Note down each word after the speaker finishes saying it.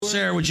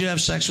Sarah, would you have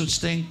sex with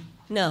Sting?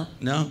 No.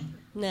 No?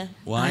 Nah.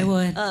 Why? I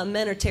would.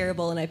 Men are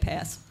terrible, and I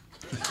pass.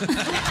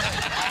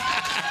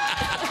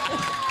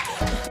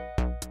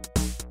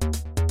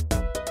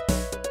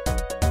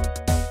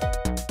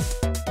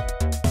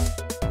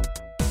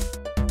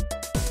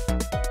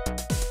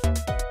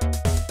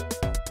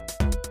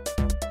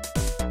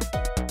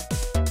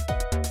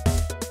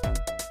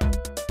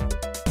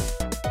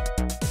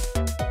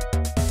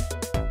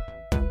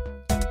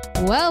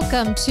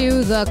 Welcome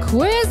to the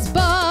Quiz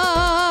Box.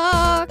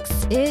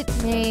 It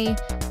may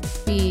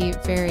be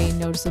very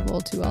noticeable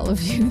to all of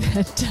you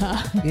that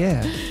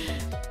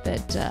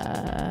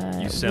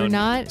You we're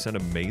not. You sound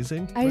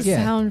amazing. I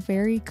sound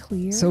very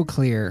clear. So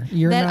clear.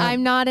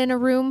 I'm not in a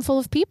room full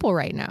of people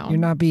right now. You're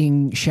not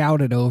being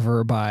shouted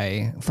over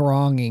by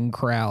thronging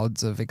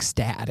crowds of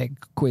ecstatic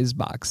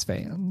Quizbox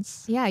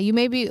fans. Yeah, you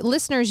may be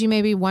listeners. You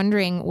may be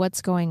wondering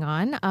what's going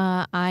on.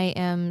 I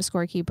am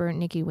scorekeeper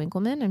Nikki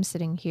Winkleman. I'm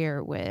sitting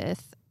here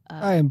with.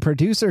 I am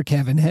producer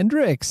Kevin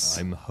Hendricks.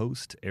 I'm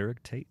host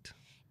Eric Tate.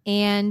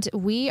 And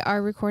we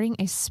are recording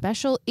a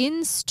special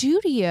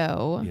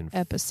in-studio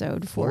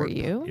episode for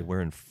you.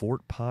 We're in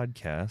Fort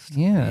Podcast.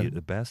 Yeah.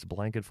 The best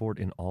blanket fort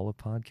in all of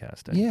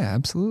podcasting. Yeah,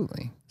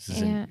 absolutely. This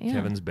is in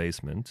Kevin's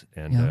basement.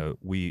 And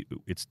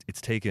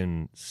it's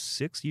taken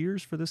 6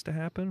 years for this to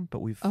happen,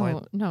 but we've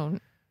finally... no.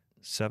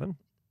 7?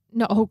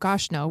 No, oh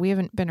gosh, no. We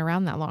haven't been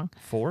around that long.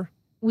 4?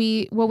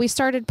 We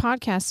started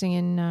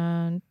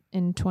podcasting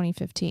in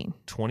 2015.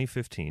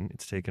 2015.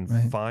 It's taken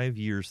 5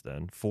 years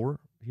then. 4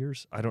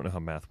 years? I don't know how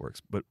math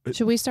works, but...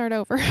 Should we start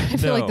over? I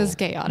feel like this is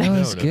chaotic. No,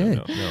 it's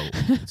good. No.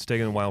 It's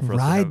taken a while for us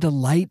to Ride the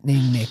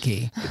lightning,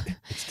 Nikki.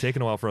 It's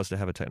taken a while for us to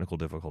have a technical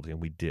difficulty, and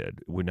we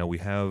did. Now we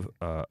have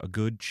a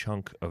good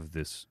chunk of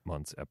this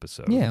month's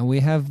episode. Yeah,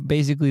 we have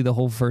basically the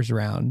whole first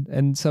round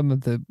and some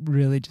of the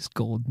really just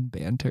golden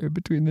banter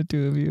between the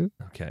two of you.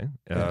 Okay.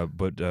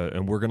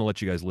 And we're going to let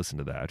you guys listen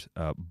to that.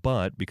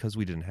 But because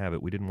we didn't have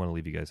it, we didn't want to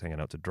leave you guys hanging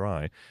out to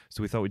dry.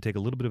 So we thought we'd take a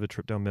little bit of a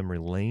trip down memory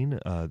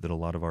lane that a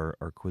lot of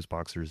our quiz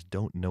boxers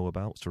don't know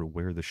about, sort of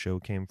where the show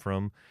came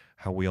from,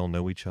 how we all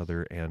know each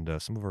other,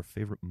 and some of our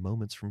favorite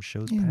moments from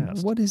shows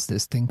past. What is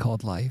this thing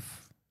called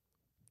life?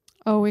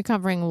 Oh, we're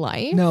covering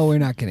life? No, we're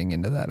not getting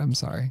into that. I'm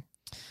sorry.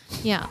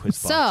 Yeah.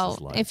 Quiz Box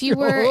is life.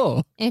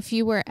 If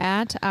you were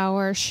at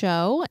our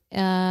show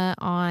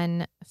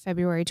on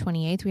February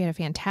 28th, we had a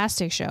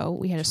fantastic show.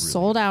 We had a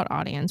sold out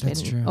audience.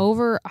 That's we had true.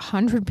 over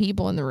 100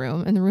 people in the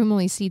room, and the room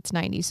only seats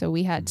 90. So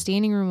we had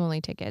standing room only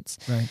tickets.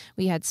 Right.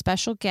 We had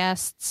special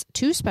guests,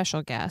 2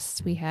 special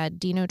guests. We had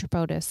Dino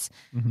Tripodis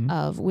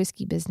of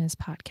Whiskey Business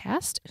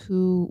Podcast,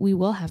 who we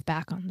will have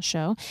back on the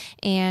show.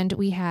 And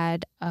we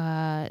had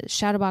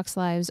Shadowbox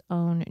Live's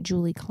own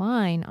Julie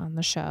Klein on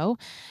the show.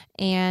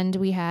 And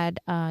we had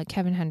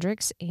Kevin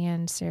Hendricks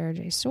and Sarah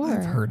J. Storer.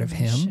 I've heard of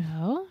him.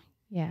 Show.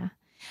 Yeah.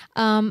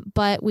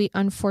 But we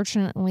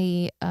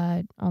unfortunately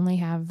only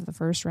have the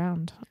first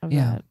round of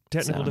that.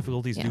 Technical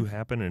difficulties do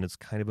happen, and it's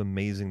kind of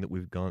amazing that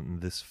we've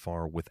gotten this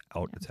far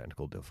without a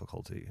technical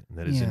difficulty. And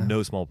that is in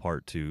no small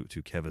part to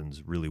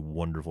Kevin's really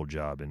wonderful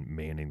job in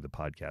manning the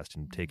podcast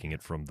and taking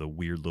it from the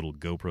weird little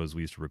GoPros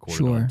we used to record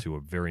it on to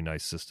a very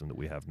nice system that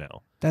we have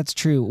now. That's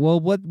true. Well,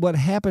 what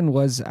happened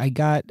was I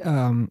got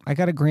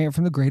a grant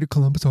from the Greater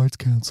Columbus Arts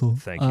Council.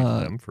 Thank you to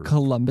them for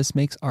Columbus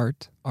Makes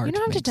Art. Art you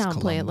don't have to makes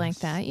downplay it like Columbus.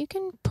 that. You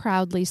can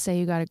proudly say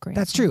you got a grant.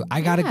 That's true.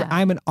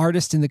 I'm an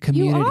artist in the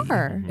community. You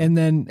are. And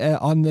then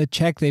on the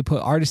check they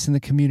put artist in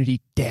the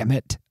community. Damn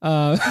it.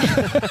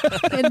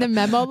 In the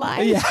memo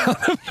line? Yeah.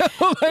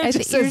 I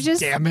think you're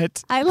just damn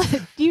it.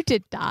 You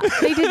did not.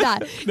 They did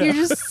not. No. You're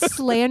just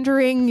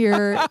slandering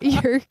your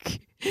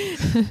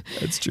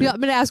That's true. I'm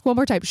going to ask one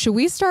more time. Should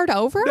we start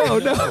over? No.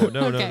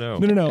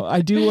 No.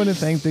 I do want to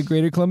thank the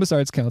Greater Columbus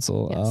Arts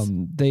Council.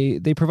 Yes.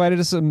 They provided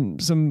us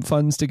some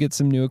funds to get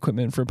some new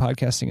equipment for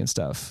podcasting and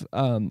stuff.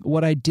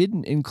 What I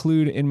didn't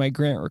include in my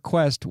grant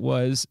request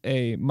was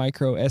a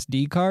micro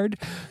SD card,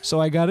 so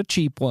I got a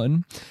cheap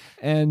one,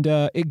 and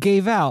it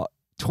gave out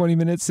 20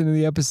 minutes into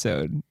the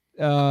episode.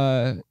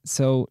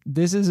 So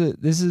this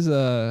is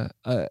a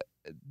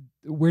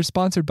we're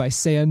sponsored by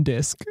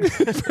SanDisk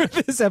for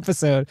this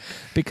episode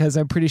because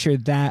I'm pretty sure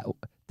that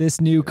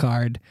this new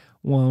card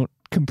won't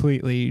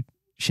completely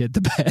shit the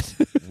bed.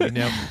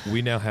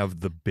 we now have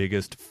the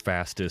biggest,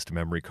 fastest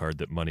memory card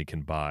that money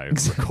can buy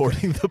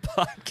recording the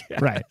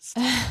podcast.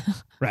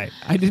 Right.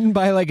 I didn't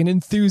buy like an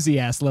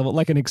enthusiast level,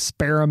 like an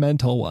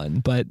experimental one,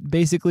 but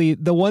basically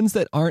the ones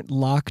that aren't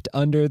locked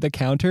under the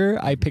counter,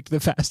 I picked the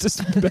fastest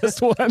and best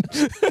one.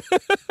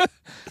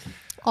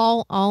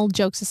 All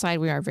jokes aside,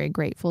 we are very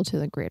grateful to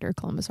the Greater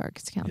Columbus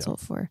Arts Council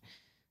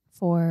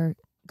for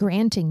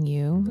granting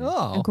you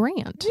a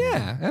grant.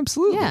 Yeah,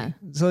 absolutely. Yeah.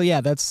 So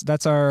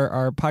that's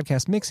our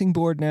podcast mixing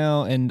board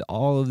now, and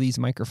all of these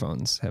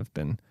microphones have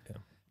been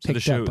So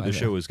picked up by the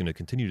show is going to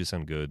continue to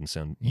sound good and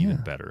sound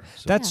even better.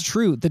 So. That's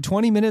true. The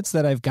 20 minutes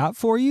that I've got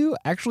for you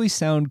actually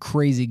sound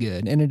crazy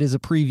good, and it is a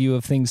preview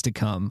of things to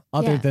come,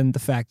 other than the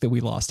fact that we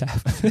lost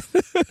half of it.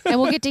 And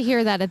we'll get to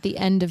hear that at the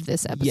end of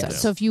this episode.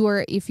 Yes. So if you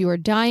are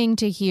dying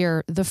to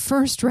hear the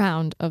first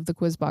round of the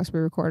quiz box we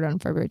recorded on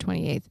February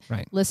 28th,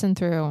 listen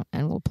through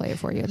and we'll play it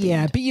for you at the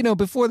end. But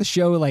before the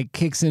show like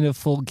kicks into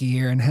full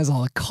gear and has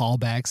all the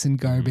callbacks and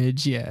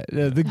garbage,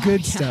 the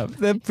good stuff.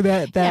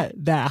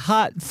 That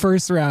hot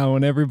first round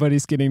when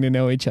everybody's getting to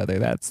know each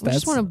other. I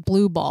just want to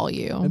blue ball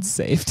you. That's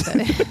saved.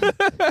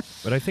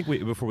 But I think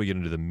before we get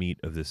into the meat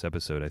of this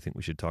episode, I think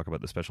we should talk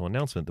about the special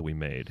announcement that we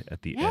made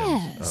at the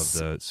end of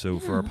the. So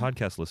for our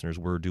podcast listeners,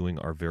 we're doing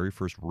our very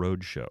first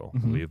road show.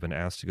 We have been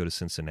asked to go to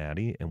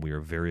Cincinnati, and we are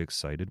very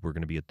excited. We're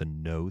going to be at the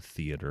No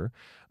Theater.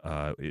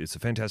 It's a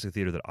fantastic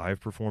theater that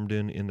I've performed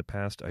in the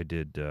past. I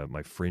did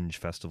my Fringe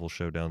Festival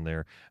show down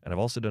there, and I've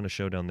also done a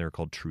show down there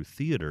called True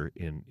Theater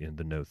in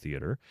the No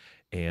Theater.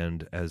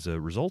 And as a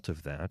result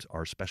of that,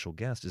 our special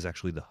guest is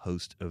actually the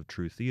host of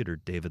True Theater,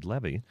 David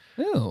Levy.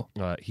 Oh.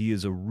 He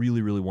is a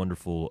really, really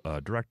wonderful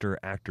director,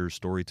 actor,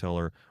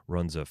 storyteller,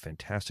 runs a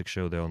fantastic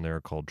show down there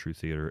called True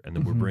Theater. And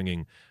then we're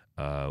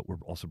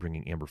also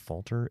bringing Amber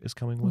Falter is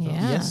coming with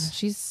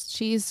us. Yes.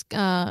 She's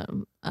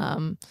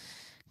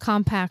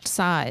compact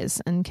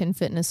size and can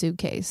fit in a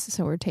suitcase.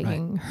 So we're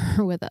taking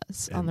her with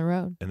us on the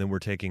road. And then we're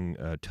taking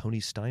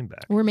Tony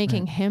Steinbeck. We're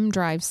making him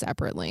drive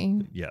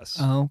separately. Yes.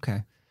 Oh,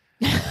 okay.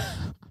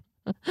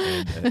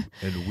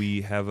 and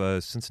we have a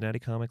Cincinnati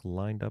comic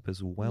lined up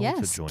as well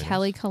to join us.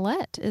 Kelly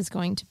Collette is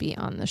going to be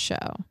on the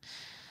show.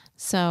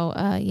 So,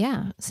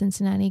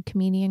 Cincinnati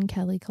comedian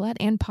Kelly Collette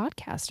and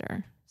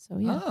podcaster. So,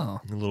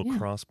 a little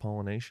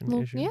cross-pollination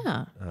issue.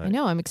 Yeah, I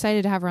know. I'm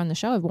excited to have her on the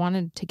show. I've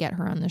wanted to get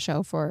her on the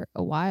show for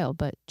a while,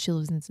 but she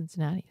lives in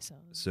Cincinnati.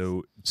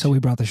 So we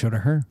brought the show to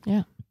her.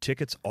 Yeah.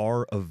 Tickets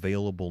are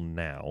available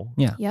now.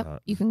 Yeah.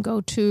 Yep. You can go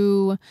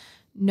to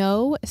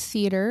No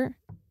Theater.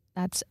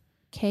 That's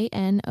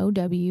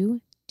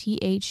KNOWTHEATRE.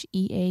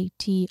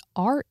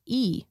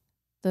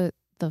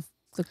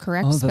 The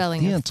correct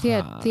spelling of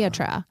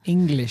theatre.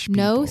 English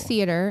people.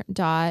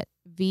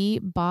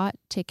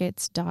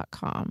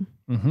 notheater.vbottickets.com.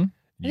 Mm-hmm.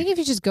 I think if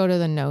you just go to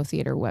the No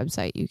Theater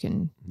website, you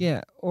can.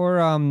 Yeah, or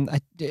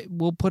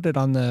we'll put it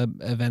on the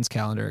events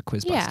calendar at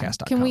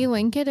quizboxcast.com. Can we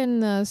link it in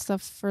the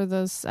stuff for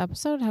this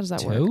episode? How does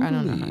that work? I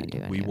don't know how to do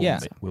it.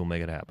 We'll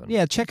make it happen.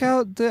 Yeah, check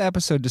out the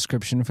episode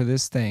description for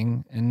this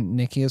thing, and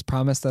Nikki has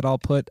promised that I'll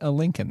put a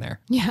link in there.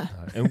 Yeah.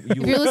 If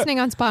you're listening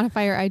on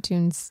Spotify or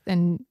iTunes,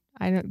 then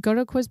go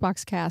to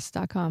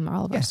quizboxcast.com.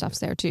 All of our stuff's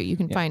there too. You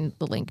can find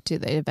the link to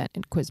the event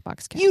in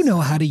Quizboxcast. You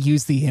know how to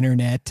use the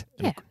internet.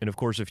 And of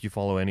course, if you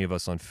follow any of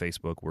us on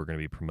Facebook, we're going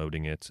to be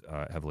promoting it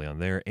heavily on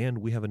there. And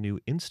we have a new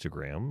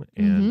Instagram,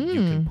 and you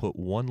can put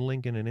one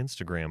link in an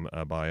Instagram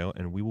bio,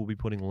 and we will be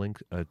putting a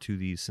link to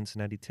the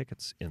Cincinnati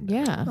tickets in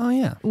there. Yeah. Oh,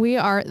 yeah. We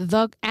are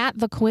at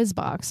the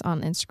Quizbox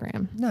on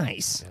Instagram.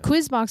 Nice.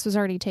 Quizbox was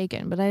already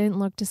taken, but I didn't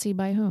look to see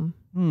by whom.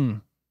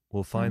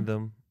 We'll find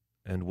them.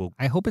 And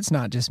I hope it's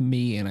not just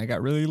me and I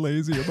got really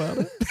lazy about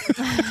it.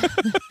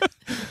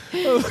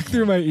 I look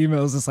through my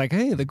emails. It's like,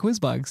 hey, the quiz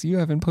box, you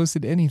haven't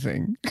posted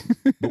anything.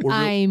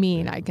 I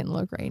can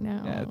look right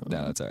now. Yeah,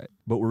 no, it's all right.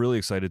 But we're really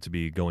excited to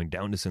be going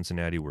down to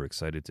Cincinnati. We're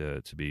excited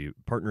to be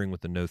partnering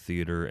with the No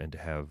Theater and to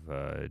have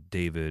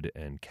David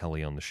and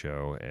Kelly on the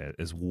show,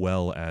 as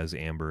well as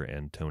Amber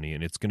and Tony.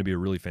 And it's going to be a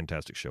really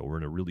fantastic show. We're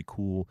in a really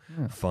cool,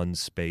 fun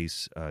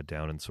space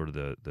down in sort of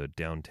the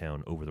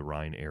downtown over the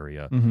Rhine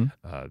area.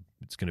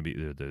 It's going to be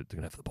they're going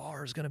to have the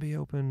bar is going to be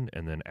open,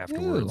 and then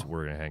afterwards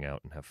we're going to hang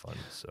out and have fun.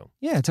 So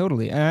yeah,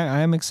 totally.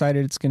 I'm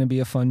excited. It's going to be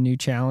a fun new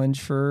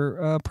challenge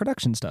for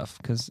production stuff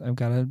because I've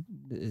got to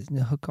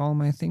hook all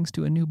my things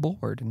to a new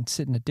board and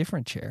sit in a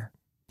different chair.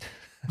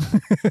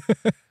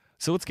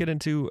 So let's get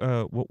into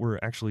what we're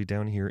actually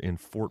down here in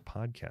Fort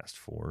Podcast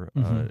for.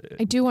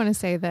 I do want to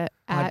say that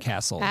at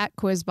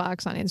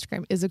Quizbox on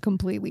Instagram is a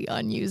completely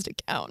unused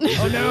account.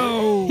 Oh,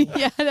 no.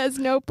 Yeah, it has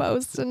no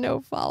posts and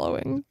no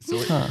following.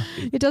 So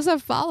it does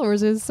have followers.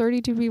 There's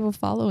 32 people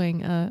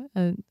following.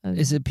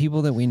 Is it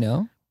people that we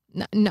know?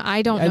 No,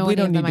 I don't know. We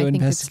don't need to I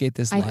investigate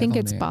this. I think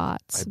it's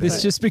bots.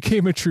 This just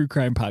became a true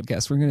crime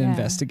podcast. We're going to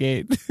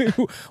investigate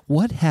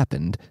what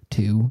happened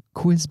to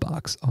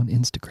Quizbox on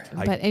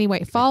Instagram. But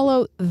anyway,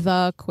 follow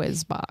the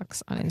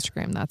Quizbox on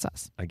Instagram. That's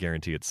us. I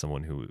guarantee it's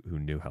someone who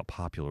knew how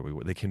popular we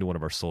were. They came to one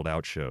of our sold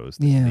out shows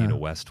that Dino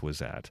West was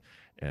at.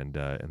 And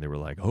they were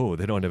like, oh,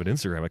 they don't have an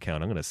Instagram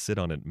account. I'm going to sit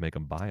on it and make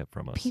them buy it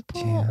from us.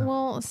 People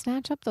will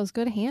snatch up those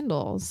good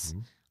handles.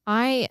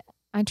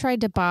 I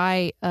tried to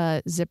buy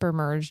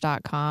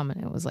zippermerge.com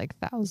and it was like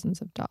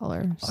thousands of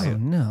dollars. Oh,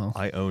 no.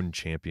 I own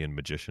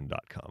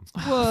championmagician.com.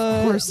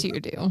 Of course you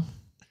do.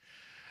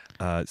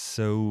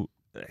 So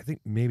I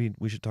think maybe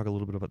we should talk a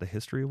little bit about the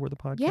history of where the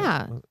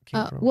podcast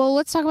came from. Well,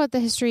 let's talk about the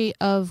history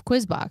of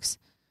Quizbox.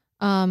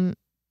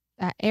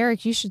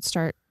 Eric, you should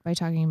start by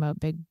talking about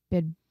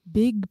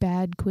Big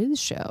Bad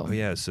Quiz Show. Oh,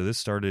 yeah. So this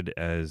started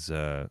as...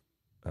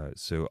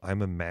 so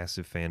I'm a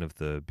massive fan of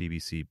the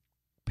BBC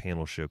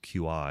panel show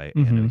QI,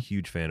 and I'm a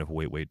huge fan of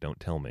Wait, Wait, Don't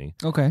Tell Me.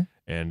 Okay.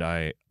 And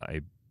I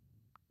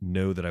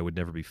know that I would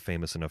never be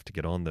famous enough to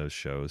get on those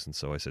shows, and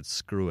so I said,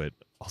 screw it,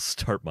 I'll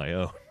start my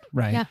own.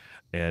 Right. Yeah.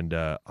 And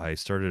I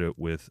started it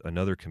with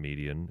another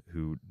comedian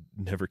who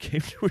never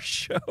came to a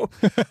show.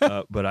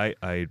 But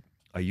it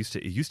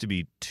used to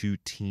be 2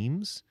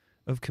 teams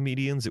of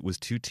comedians. It was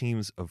 2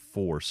 teams of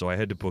 4. So I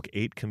had to book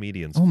 8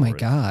 comedians. Oh, my for it,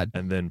 God.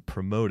 And then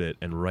promote it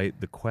and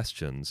write the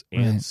questions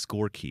and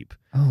score keep.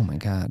 Oh, my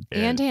God.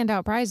 And hand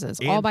out prizes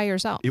all by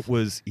yourself. It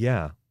was,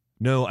 yeah.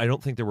 No, I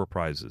don't think there were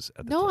prizes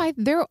at the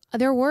time.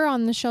 There were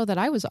on the show that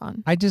I was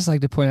on. I'd just like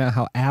to point out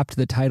how apt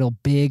the title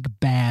Big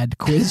Bad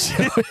Quiz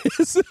Show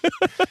is.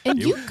 And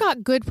you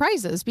got good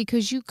prizes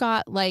because you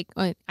got like,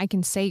 I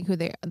can say who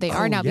they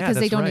are now because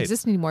they don't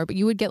exist anymore, but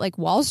you would get like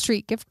Wall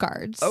Street gift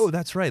cards. Oh,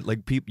 that's right.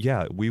 Like,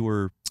 we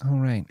were. Oh,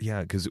 right.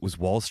 Yeah, because it was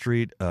Wall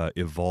Street,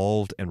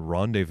 Evolved, and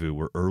Rendezvous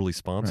were early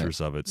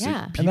sponsors of it. So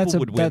Yeah. people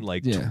would win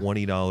like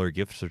 $20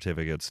 gift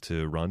certificates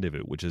to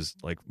Rendezvous, which is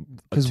like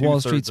because Wall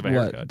Street's of a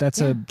haircut.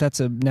 That's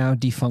a now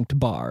defunct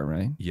bar,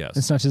 right? Yes.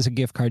 It's not just a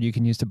gift card you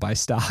can use to buy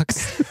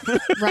stocks.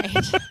 Right.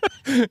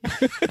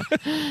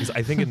 'Cause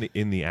I think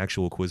in the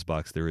actual quiz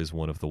box there is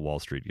one of the Wall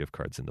Street gift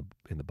cards in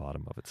the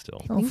bottom of it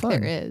still. I think fun.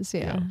 there is,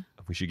 yeah.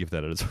 We should give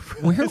that as a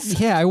Where?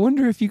 Yeah, I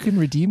wonder if you can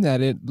redeem that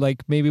at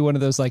like maybe one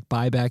of those like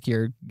buy back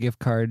your gift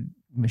card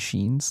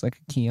machines, like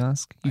a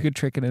kiosk. You could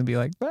trick it and be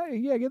like, "Hey,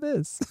 yeah, get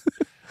this."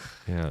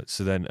 Yeah.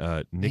 So then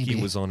Nikki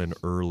Maybe. was on an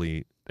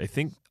early. I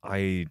think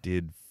I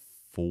did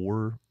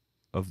 4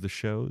 of the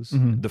shows.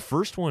 Mhm. The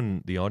first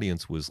one, the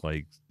audience was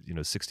like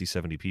 60,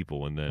 70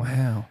 people, and then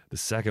Wow. the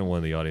second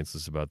one, the audience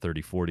was about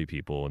 30, 40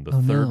 people, and the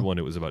Oh, third no. one,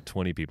 it was about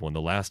 20 people, and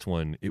the last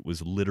one, it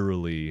was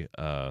literally.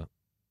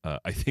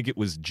 I think it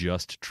was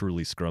just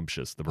Truly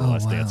Scrumptious, the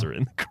burlesque wow. dancer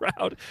in the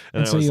crowd,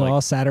 And I so was you like,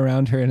 all sat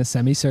around her in a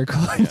semicircle.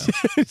 yeah.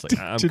 It's like,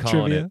 I'm to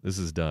calling trivia. it. This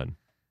is done.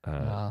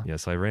 Wow. Yeah,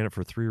 so I ran it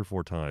for 3 or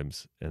 4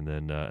 times, and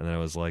then I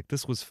was like,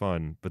 this was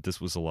fun, but this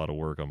was a lot of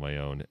work on my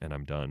own, and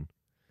I'm done.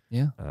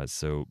 Yeah.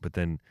 But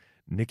then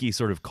Nikki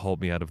sort of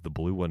called me out of the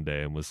blue one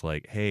day and was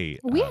like, hey.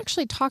 We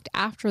actually talked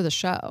after the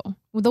show.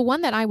 The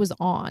one that I was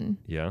on,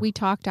 Yeah. we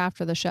talked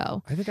after the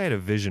show. I think I had a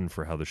vision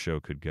for how the show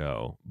could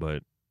go,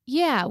 but.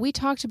 Yeah, we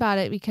talked about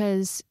it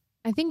because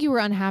I think you were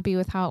unhappy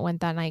with how it went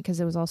that night because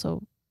it was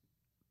also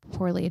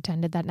poorly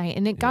attended that night.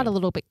 And it got a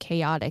little bit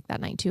chaotic that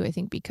night, too, I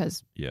think,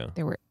 because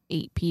there were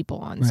 8 people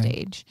on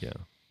stage. Yeah.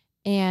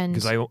 And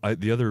because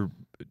the other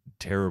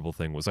terrible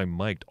thing was I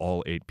mic'd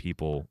all 8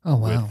 people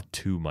with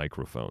 2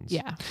 microphones.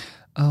 Yeah.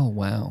 Oh,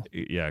 wow.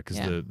 Yeah, because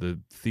the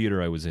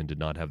theater I was in did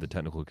not have the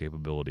technical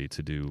capability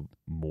to do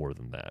more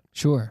than that.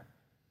 Sure.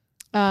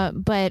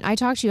 But I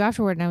talked to you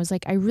afterward and I was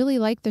like, I really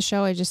like the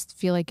show. I just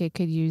feel like it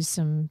could use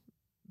some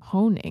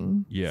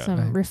honing,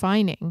 some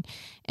refining.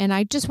 And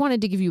I just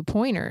wanted to give you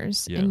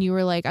pointers. Yeah. And you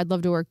were like, I'd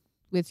love to work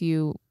with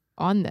you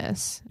on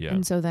this. Yeah.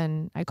 And so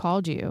then I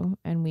called you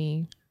and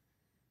we.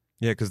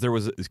 Yeah,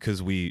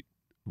 because we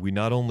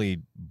not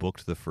only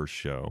booked the first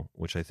show,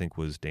 which I think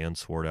was Dan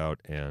Swartout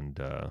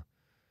and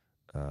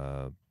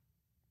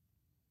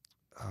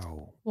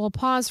Well,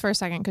 pause for a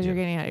second because you're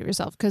getting ahead of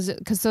yourself.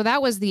 Because so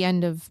that was the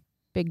end of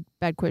Big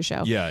Bad Quiz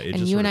Show. Yeah,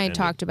 and you and I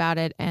talked about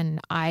it, and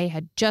I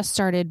had just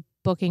started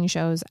booking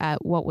shows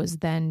at what was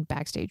then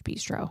Backstage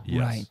Bistro. Yes.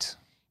 Right.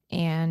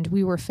 And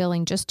we were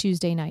filling just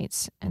Tuesday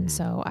nights, and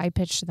so I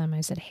pitched to them.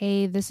 I said,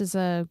 "Hey, this is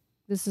a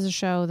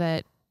show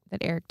that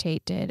Eric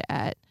Tate did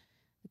at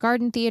the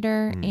Garden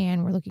Theater,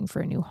 and we're looking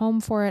for a new home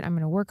for it. I'm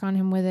going to work on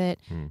him with it."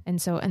 And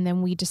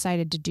then we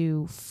decided to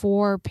do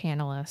 4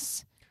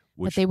 panelists.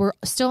 But they were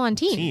still on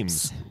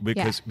teams.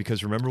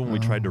 Because remember when we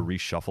tried to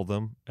reshuffle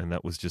them, and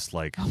that was just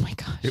like, oh my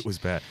gosh, it was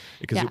bad.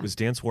 Because it was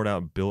Dan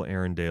Swartout, Bill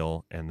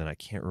Arundel, and then I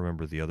can't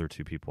remember the other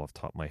 2 people off the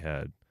top of my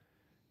head.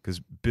 Because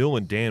Bill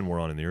and Dan were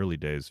on in the early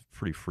days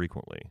pretty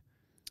frequently.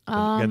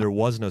 And there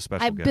was no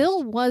special guest.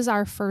 Bill was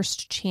our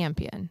first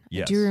champion.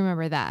 Yes. I do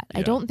remember that. Yeah.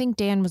 I don't think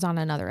Dan was on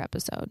another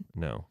episode.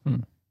 No.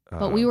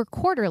 But we were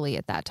quarterly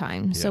at that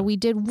time. So we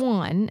did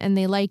 1 and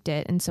they liked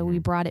it. And so we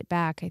brought it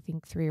back, I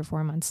think 3 or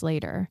 4 months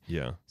later.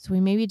 Yeah. So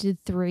we maybe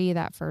did 3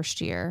 that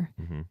first year.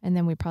 Mm-hmm. And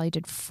then we probably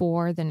did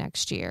 4 the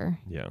next year.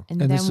 Yeah. And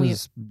then this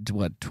was,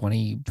 what,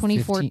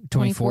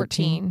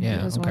 2014?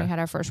 Yeah, was when we had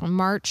our first one.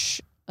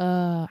 March,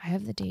 I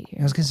have the date here.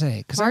 I was going to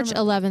say. March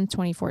 11th,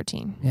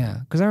 2014. Yeah.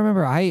 Because I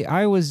remember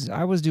I was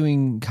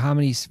doing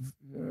comedies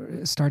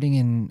starting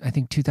in, I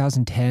think,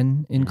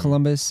 2010 in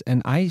Columbus.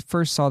 And I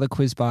first saw the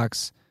Quiz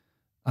Box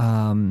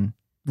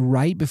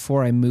right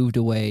before I moved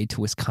away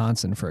to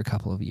Wisconsin for a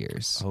couple of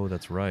years. Oh,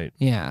 that's right.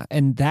 Yeah,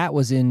 and that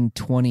was in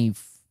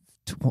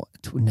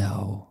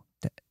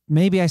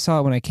maybe I saw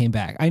it when I came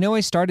back. I know I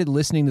started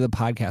listening to the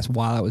podcast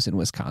while I was in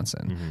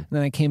Wisconsin. And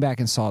then I came back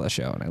and saw the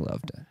show and I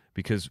loved it.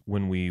 Because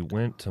when we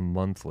went to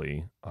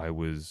monthly, I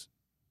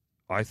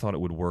thought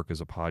it would work as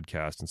a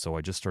podcast, and so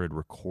I just started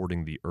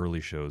recording the early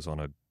shows on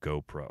a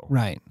GoPro.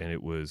 Right. And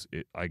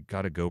I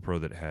got a GoPro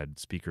that had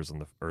speakers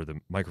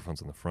the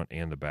microphones on the front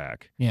and the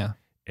back. Yeah.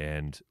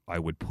 And I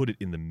would put it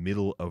in the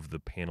middle of the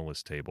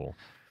panelist table,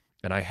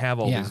 And I have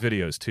all these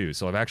videos too.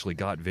 So I've actually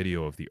got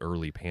video of the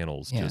early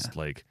panels. Just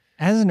like,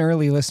 as an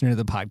early listener to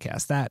the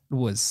podcast,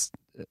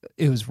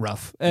 it was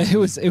rough. It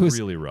was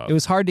really rough. It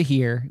was hard to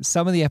hear.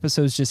 Some of the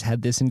episodes just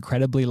had this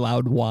incredibly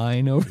loud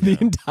whine over the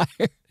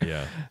entire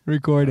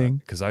recording.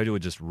 Because I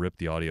would just rip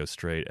the audio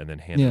straight and then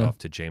hand it off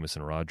to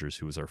Jameson Rogers,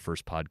 who was our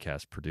first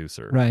podcast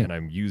producer. Right. And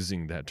I'm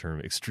using that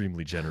term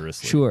extremely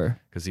generously.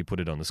 Sure. Because he put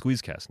it on the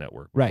Squeezecast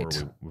network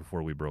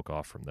before we broke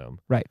off from them.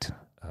 Right.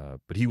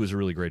 But he was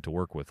really great to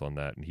work with on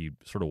that, and he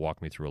sort of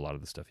walked me through a lot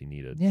of the stuff he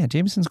needed. Yeah,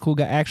 Jameson's a cool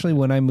guy. Actually,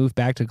 when I moved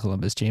back to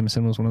Columbus,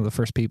 Jameson was one of the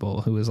first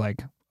people who was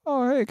like,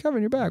 "Oh, hey,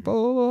 Kevin, you're back, blah,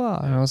 blah, blah, blah."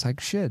 And I was like,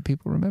 shit,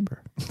 people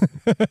remember.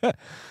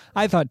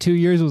 I thought 2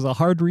 years was a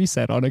hard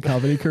reset on a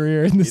comedy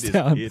career in this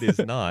town. It is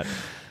not.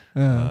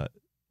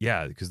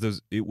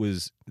 Because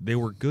they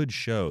were good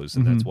shows,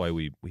 and that's why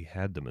we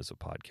had them as a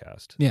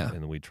podcast. Yeah.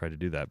 And we tried to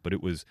do that. But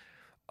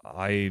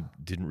I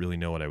didn't really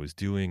know what I was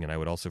doing, and I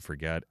would also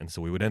forget. And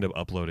so we would end up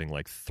uploading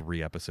like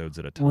 3 episodes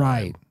at a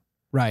time.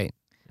 Right.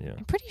 Yeah.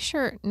 I'm pretty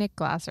sure Nick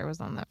Glasser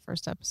was on that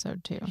first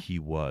episode too. He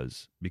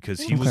was, because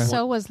I he think was.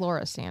 So was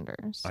Laura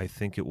Sanders. I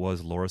think it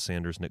was Laura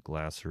Sanders, Nick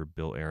Glasser,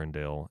 Bill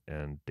Arundel,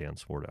 and Dan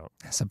Swartout.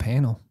 That's a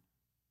panel.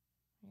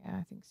 Yeah,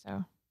 I think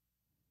so.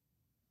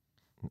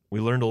 We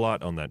learned a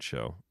lot on that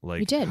show. Like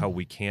we did. How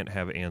we can't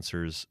have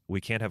answers.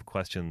 We can't have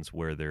questions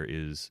where there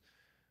is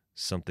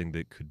something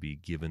that could be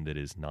given that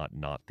is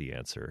not the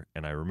answer.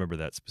 And I remember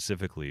that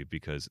specifically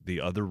because the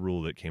other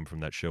rule that came from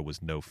that show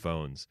was no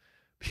phones.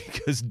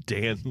 Because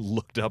Dan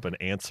looked up an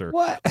answer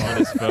on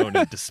his phone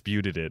and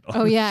disputed it.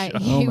 Oh yeah,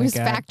 he was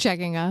God. fact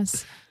checking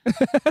us.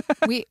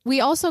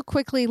 we also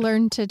quickly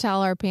learned to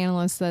tell our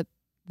panelists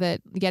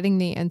that getting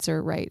the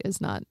answer right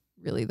is not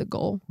really the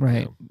goal.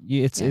 Right.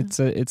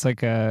 It's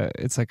like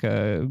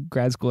a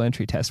grad school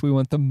entry test. We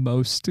want the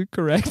most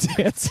correct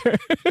answer.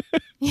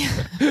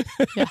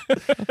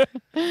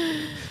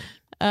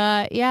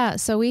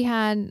 So we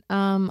had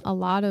a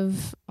lot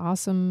of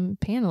awesome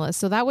panelists.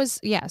 So that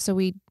was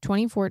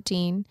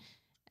 2014,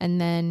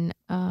 and then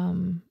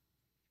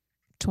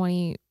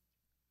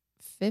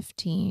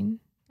 2015,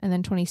 and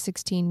then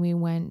 2016 we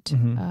went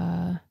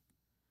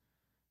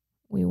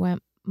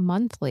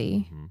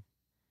monthly.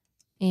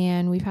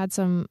 And we've had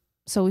some.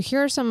 So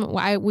here are some.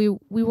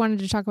 We wanted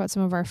to talk about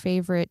some of our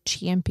favorite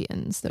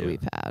champions that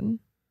we've had.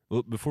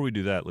 Well, before we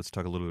do that, let's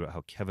talk a little bit about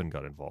how Kevin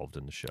got involved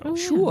in the show. Oh,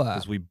 yeah. Sure.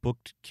 Because we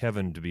booked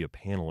Kevin to be a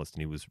panelist,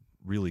 and he was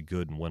really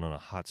good and went on a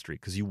hot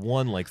streak. Because you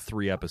won like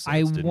 3 episodes.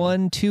 I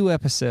won 2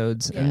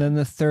 episodes, and then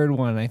the third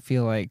one, I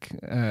feel like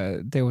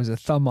there was a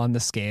thumb on the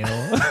scale.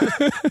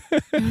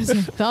 There was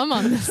a thumb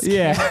on the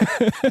scale.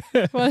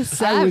 Yeah. What's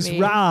that I was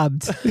mean?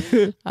 robbed.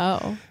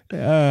 Oh.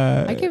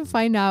 I can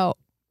find out.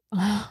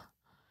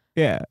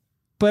 Yeah.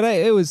 But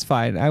it was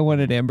fine. I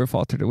wanted Amber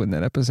Falter to win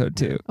that episode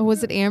too. Oh,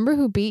 was it Amber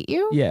who beat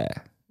you? Yeah.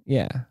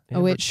 Yeah.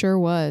 Oh, it sure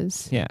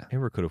was. Yeah.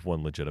 Amber could have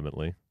won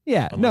legitimately.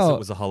 Yeah. Unless it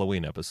was a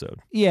Halloween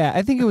episode. Yeah,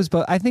 I think it was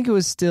both. I think it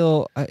was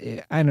still,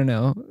 I don't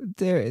know.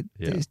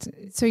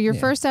 So your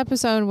first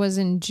episode was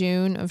in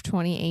June of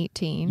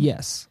 2018.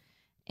 Yes.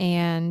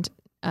 And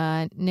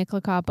Nick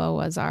Lacapo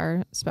was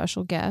our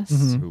special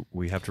guest. So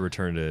we have to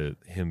return to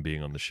him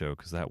being on the show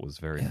because that was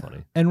very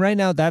funny. And right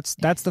now, that's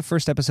the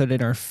first episode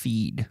in our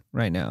feed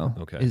right now.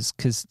 Okay. Is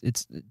because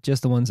it's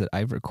just the ones that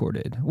I've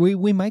recorded.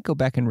 We might go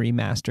back and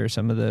remaster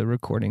some of the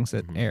recordings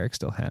that Eric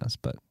still has,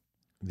 but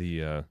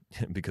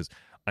because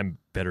I'm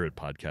better at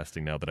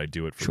podcasting now that I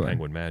do it for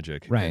Penguin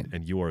Magic. Right.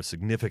 And you are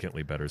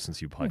significantly better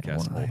since you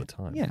podcast all the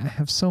time. Yeah, I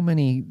have so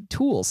many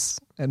tools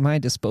at my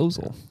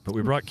disposal. But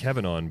we brought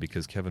Kevin on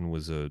because Kevin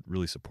was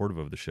really supportive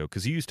of the show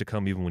because he used to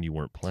come even when you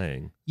weren't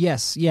playing.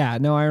 Yes. Yeah.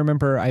 No, I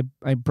remember I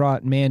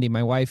brought Mandy,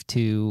 my wife,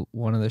 to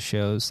one of the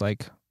shows.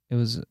 Like it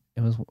was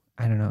I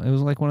don't know. It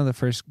was like one of the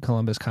first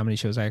Columbus comedy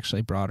shows I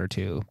actually brought her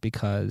to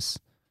because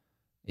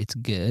it's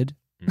good.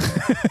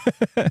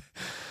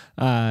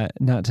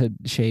 Not to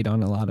shade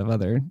on a lot of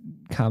other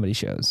comedy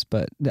shows,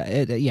 but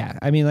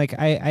I mean, like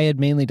I had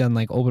mainly done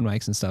like open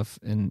mics and stuff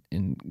in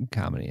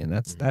comedy, and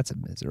that's a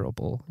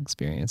miserable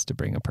experience to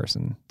bring a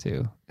person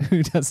to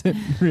who doesn't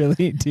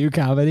really do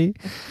comedy.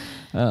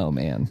 Oh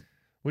man.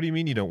 What do you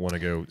mean you don't want to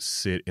go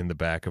sit in the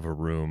back of a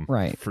room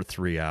for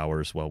 3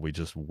 hours while we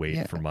just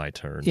wait for my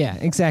turn? Yeah,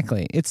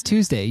 exactly. It's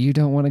Tuesday. You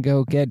don't want to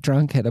go get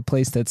drunk at a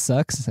place that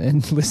sucks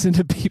and listen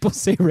to people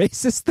say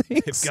racist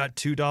things. They've got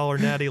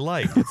 $2 Natty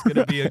Light. It's going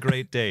to be a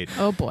great date.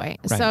 Oh, boy.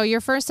 Right. So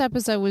your first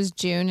episode was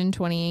June in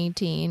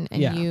 2018,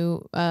 and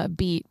you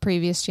beat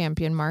previous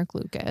champion Mark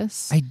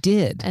Lucas. I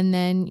did. And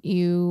then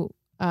you...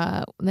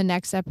 the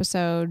next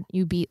episode,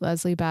 you beat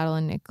Leslie Battle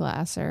and Nick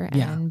Glasser,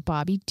 and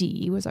Bobby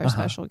D was our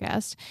special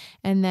guest.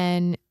 And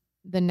then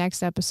the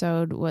next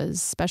episode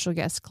was special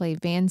guest Clay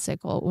Van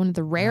Sickle, one of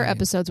the rare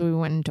episodes where we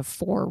went into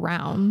 4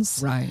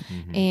 rounds. Right.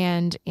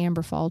 And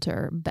Amber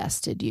Falter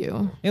bested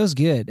you. It was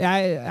good.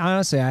 I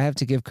honestly have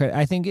to give credit.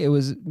 I think it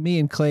was me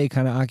and Clay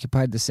kind of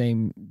occupied the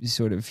same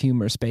sort of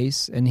humor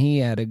space, and he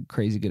had a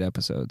crazy good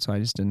episode, so I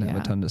just didn't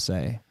have a ton to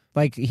say.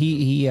 Like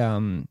he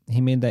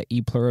made that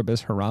e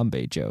pluribus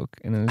harambe joke,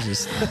 and it was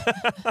just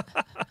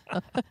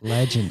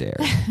Legendary.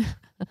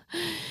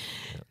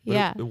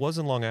 Yeah. It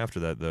wasn't long after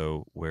that,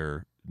 though,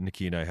 where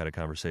Nikki and I had a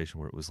conversation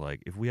where it was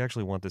like, if we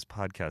actually want this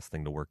podcast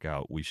thing to work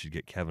out, we should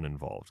get Kevin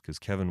involved. Because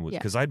Kevin was,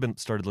 because I'd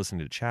started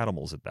listening to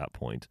Chatimals at that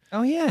point.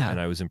 Oh, yeah. And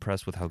I was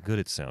impressed with how good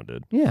it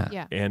sounded.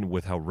 Yeah. And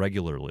with how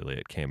regularly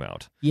it came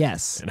out.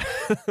 Yes.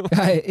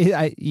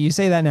 You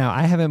say that now.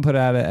 I haven't put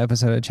out an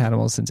episode of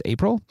Chatimals since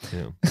April.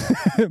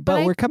 Yeah.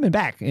 but we're coming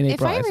back in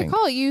April, If I think.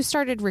 recall, you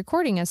started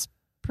recording us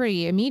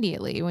pretty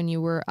immediately when you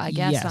were a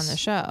guest on the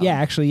show. Yeah,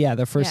 actually,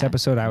 the first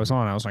episode I was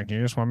on, I was like,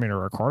 you just want me to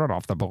record it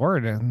off the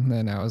board? And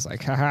then I was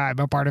like, haha, I'm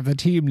a part of the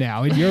team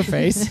now, in your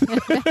face.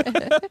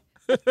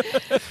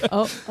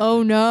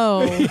 oh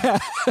no.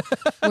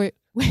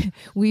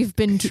 We've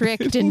been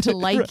tricked into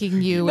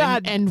liking you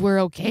and we're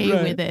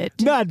okay with it.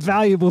 Not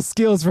valuable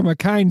skills from a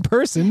kind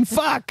person.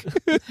 Fuck.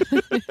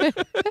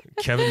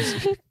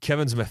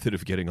 Kevin's method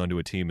of getting onto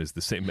a team is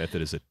the same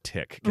method as a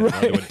tick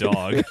getting onto a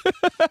dog.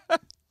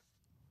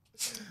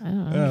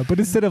 But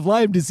instead of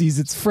Lyme disease,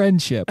 it's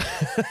friendship.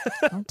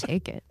 I'll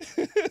take it.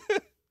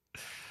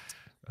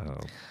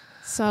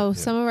 So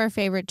some of our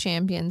favorite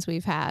champions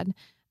we've had.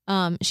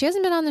 She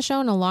hasn't been on the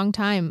show in a long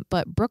time,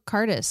 but Brooke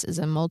Cardis is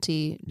a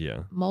multi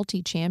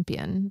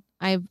champion.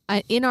 I've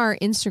in our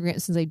Instagram,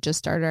 since I just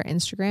started our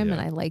Instagram and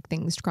I like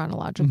things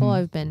chronological,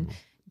 I've been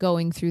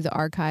going through the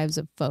archives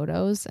of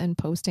photos and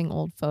posting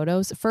old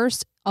photos.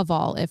 First of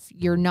all, if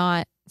you're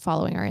not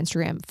following our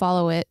Instagram,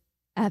 follow it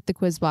at the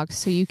Quizbox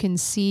so you can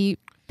see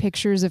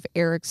pictures of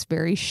Eric's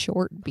very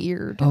short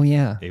beard. Oh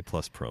yeah, A+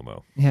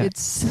 promo. Yeah,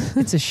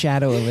 it's a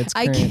shadow of its.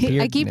 I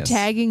keep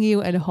tagging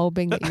you and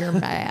hoping that you're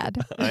mad.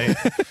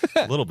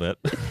 A little bit.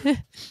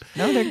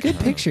 No, they're good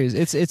pictures.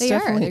 It's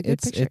definitely good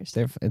pictures.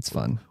 It's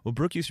fun. Well,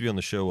 Brooke used to be on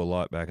the show a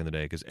lot back in the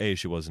day because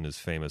she wasn't as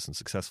famous and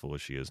successful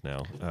as she is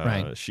now.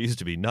 Right. She used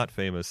to be not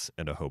famous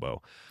and a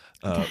hobo.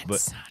 That's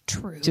but not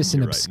true. Just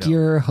an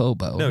obscure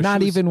hobo. No,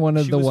 not even one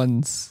of the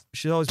ones.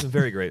 She's always been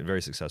very great and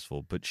very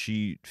successful, but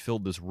she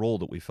filled this role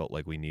that we felt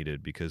like we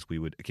needed because we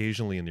would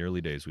occasionally in the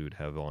early days we would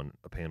have on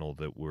a panel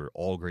that were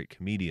all great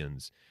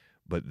comedians,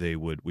 but we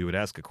would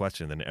ask a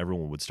question and then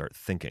everyone would start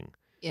thinking.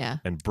 Yeah.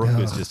 And Brooke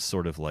was just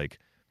sort of like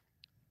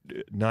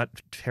not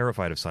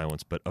terrified of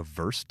silence, but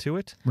averse to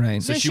it.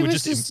 Right. So No, she would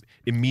just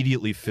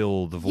immediately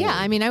fill the void. Yeah,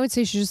 I mean, I would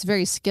say she's just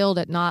very skilled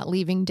at not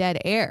leaving dead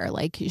air.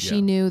 Like,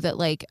 she knew that,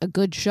 like, a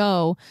good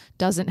show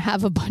doesn't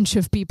have a bunch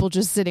of people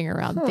just sitting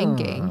around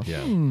thinking.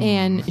 Yeah.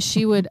 And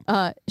she would,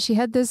 she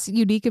had this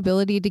unique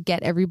ability to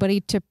get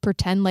everybody to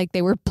pretend like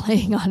they were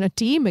playing on a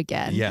team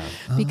again. Yeah.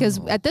 Because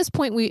at this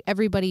point,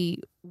 everybody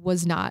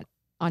was not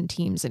on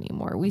teams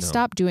anymore. We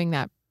stopped doing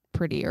that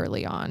pretty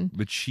early on.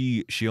 But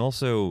she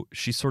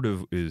sort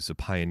of is a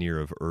pioneer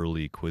of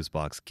early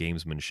Quizbox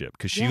gamesmanship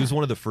because she was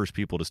one of the first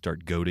people to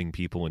start goading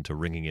people into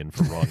ringing in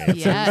for wrong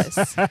answers.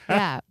 Yes.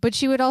 Yeah. But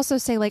she would also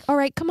say, like, all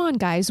right, come on,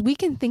 guys, we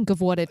can think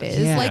of what it is.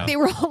 Yeah. Like, they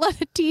were all on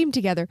a team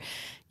together.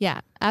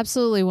 Yeah.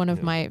 Absolutely one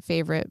of my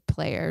favorite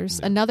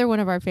players. Yeah. Another one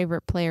of our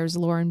favorite players,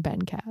 Lauren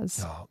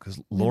Benkaz. Oh, because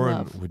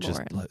Lauren would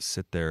Lauren. just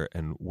sit there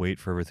and wait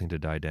for everything to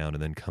die down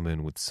and then come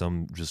in with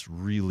some just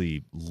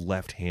really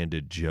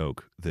left-handed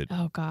joke that...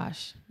 Oh,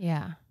 gosh.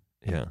 Yeah.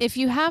 Yeah. If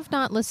you have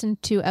not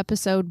listened to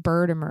episode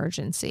Bird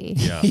Emergency,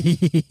 Yeah.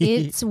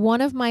 it's one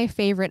of my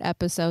favorite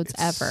episodes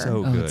It's ever.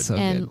 so good. It's so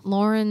And good.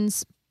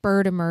 Lauren's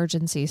Bird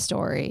Emergency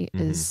story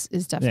is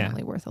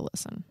definitely worth a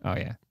listen. Oh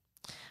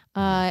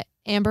yeah.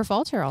 Amber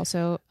Falter,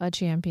 also a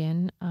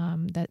champion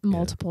that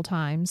multiple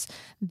times.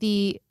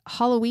 The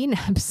Halloween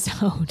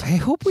episode. I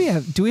hope we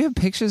have. Do we have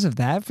pictures of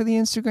that for the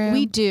Instagram?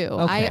 We do.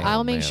 Okay.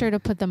 I'll make man. sure to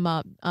put them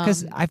up.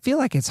 Because I feel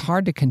like it's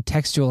hard to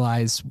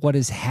contextualize what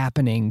is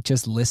happening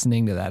just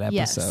listening to that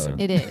yes, episode.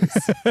 it is.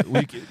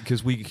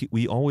 Because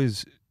we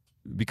always...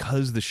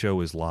 Because the show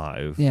is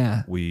live,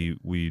 Yeah.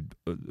 we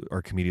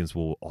our comedians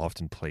will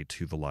often play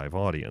to the live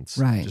audience.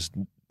 Right. Just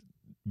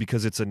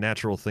because it's a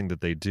natural thing that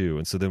they do.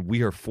 And so then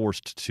we are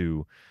forced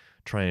to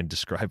try and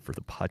describe for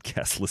the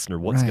podcast listener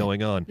what's Right.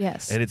 going on.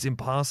 Yes. And it's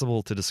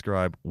impossible to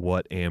describe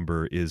what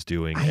Amber is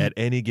doing at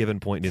any given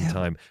point in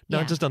time,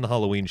 not just on the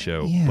Halloween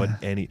show, but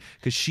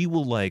because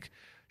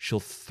she'll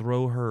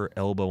throw her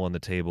elbow on the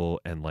table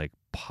and like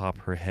pop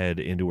her head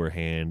into her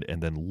hand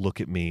and then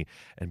look at me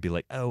and be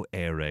like, "Oh,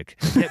 Eric,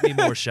 get me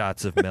more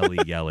shots of Melly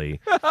Yelly."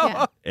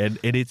 Yeah. And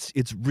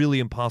it's really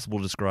impossible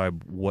to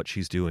describe what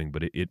she's doing,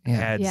 but it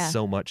adds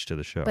so much to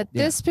the show. But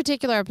this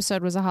particular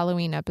episode was a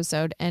Halloween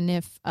episode, and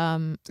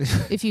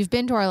if you've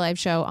been to our live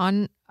show,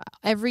 on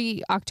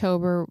every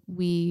October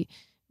we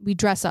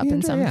dress up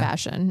in some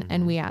fashion,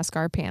 and we ask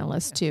our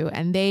panelists to,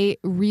 and they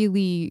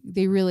really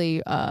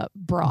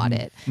brought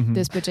it.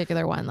 This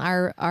particular one,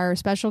 our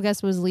special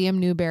guest was Liam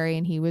Newberry,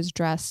 and he was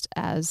dressed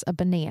as a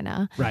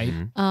banana. Right.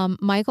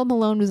 Michael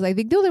Malone was, I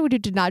think, the only one who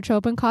did not show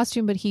up in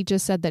costume, but he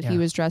just said that he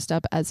was dressed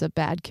up as a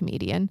bad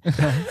comedian.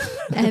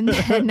 and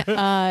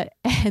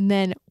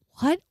then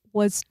what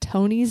was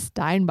Tony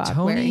Steinbach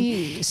wearing?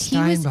 Tony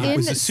Steinbach. He was in it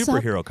was a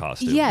superhero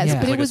costume. Yes,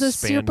 Yeah. but like it was a a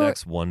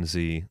spandex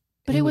onesie.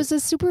 But it was a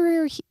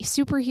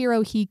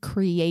superhero he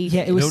created.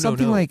 Yeah, it was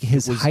something like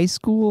his high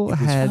school It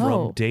was had.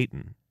 from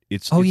Dayton.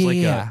 It's Oh, it's yeah, like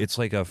yeah. it's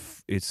like a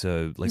It's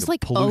like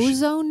pollution.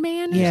 Ozone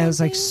Man. Or Yeah, it's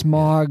like something?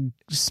 smog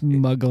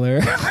smuggler.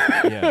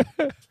 Yeah.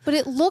 But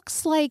it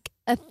looks like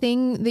a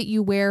thing that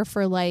you wear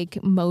for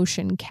like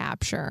motion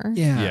capture.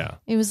 Yeah.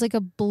 It was like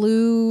a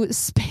blue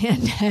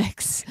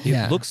spandex.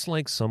 Yeah. It looks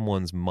like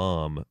someone's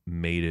mom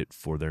made it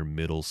for their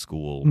middle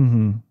school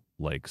Mm-hmm.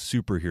 like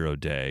superhero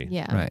day.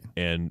 Yeah.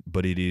 Right.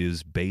 But it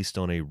is based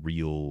on a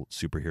real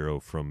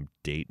superhero from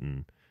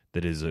Dayton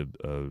that is a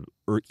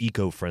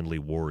eco-friendly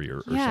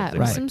warrior or Yeah, something it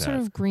was like some that. sort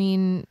of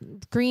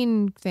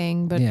green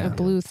thing, but Yeah. a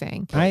blue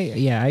thing.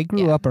 I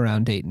grew Yeah. up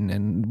around Dayton,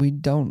 and we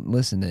don't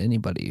listen to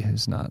anybody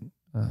who's not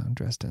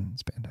dressed in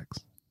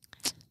spandex.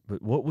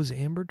 But what was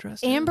Amber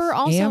dressed Amber as?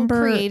 also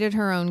Amber- created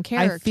her own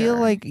character. I feel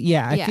like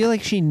I feel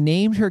like she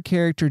named her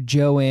character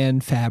Joanne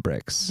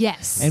Fabrics.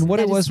 yes, And what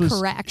that it was is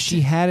correct.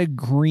 she had a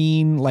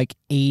green like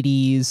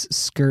 80s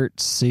skirt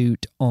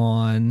suit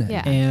on,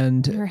 Yeah.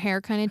 and her hair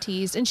kind of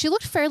teased, and she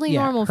looked fairly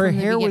yeah, normal. her from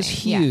the hair was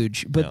beginning. Yeah.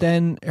 huge, but Yeah.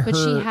 then But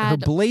she her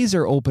had-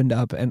 blazer opened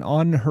up, and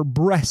on her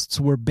breasts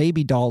were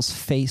baby dolls'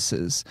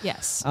 faces.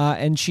 Yes.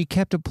 And she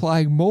kept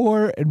applying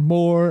more and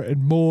more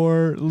and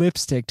more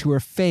lipstick to her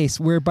face,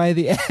 where by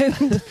the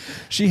end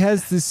she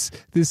has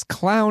this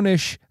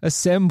clownish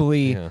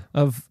assembly Yeah.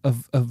 of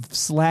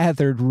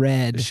slathered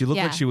red. She looked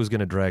Yeah. like she was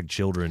going to drag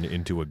children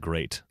into a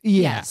grate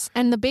Yes,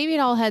 and the baby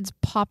doll heads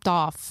popped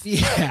off.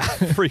 Yeah.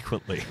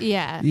 frequently.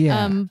 Yeah.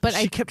 Yeah. But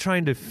she kept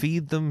trying to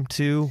feed them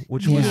too,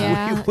 which was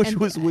Yeah, which and-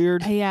 was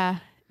weird. yeah,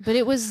 but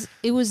it was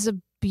a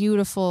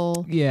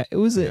beautiful. Yeah, it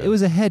was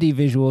a heady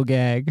visual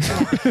gag.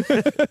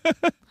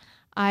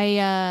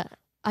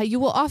 You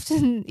will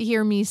often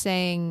hear me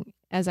saying,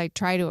 as I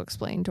try to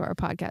explain to our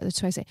podcast,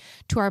 that's what I say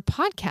to our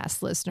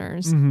podcast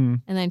listeners, Mm-hmm.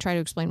 and then try to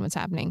explain what's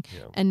happening.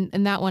 Yeah.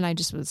 And that one, I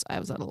was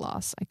at a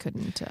loss. I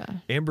couldn't.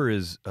 Amber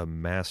is a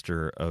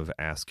master of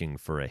asking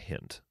for a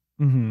hint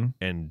Mm-hmm.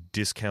 and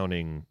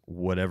discounting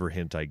whatever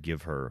hint I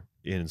give her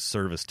in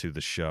service to the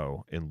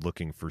show and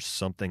looking for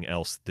something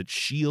else that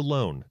she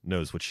alone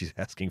knows what she's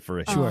asking for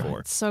a hint for.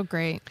 It's so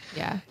great.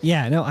 Yeah.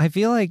 Yeah, no, I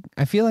feel like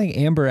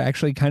Amber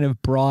actually kind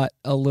of brought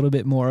a little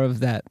bit more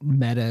of that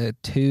meta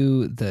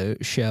to the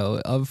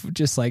show of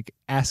just like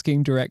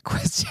asking direct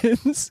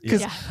questions, because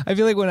Yeah. I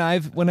feel like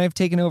when I've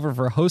taken over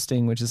for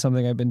hosting, which is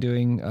something I've been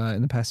doing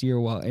in the past year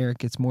while Eric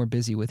gets more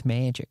busy with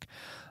magic.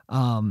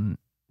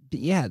 But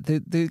yeah,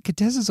 the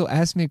contestants will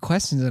ask me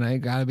questions, and I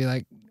gotta be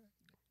like,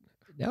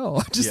 no,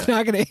 I'm just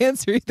not gonna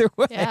answer either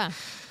way. Yeah.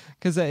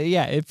 Because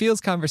it feels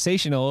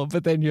conversational,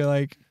 but then you're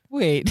like,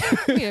 wait,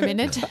 Wait a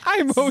minute.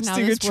 I'm This is how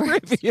hosting a this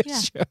works. trivia Yeah.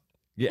 show.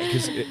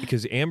 Yeah,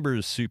 because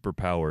Amber's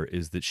superpower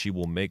is that she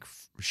will make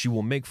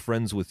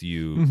friends with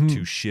you Mhm.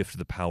 to shift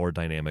the power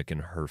dynamic in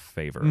her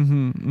favor.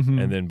 Mm-hmm, mm-hmm.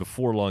 And then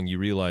before long, you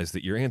realize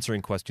that you're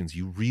answering questions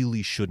you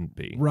really shouldn't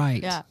be.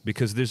 right. Yeah.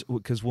 Because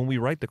when we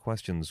write the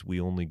questions, we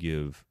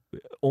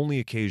only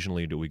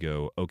occasionally do we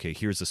go, okay,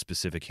 here's a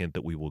specific hint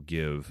that we will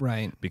give.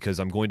 Right. Because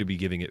I'm going to be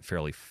giving it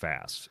fairly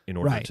fast in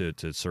order Right.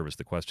 to service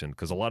the question.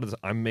 Because a lot of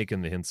I'm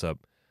making the hints up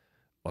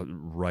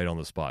right on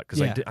the spot.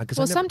 Yeah.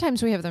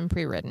 Sometimes we have them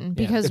pre-written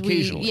because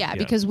Occasionally, yeah.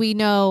 because we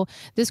know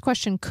this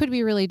question could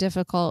be really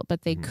difficult,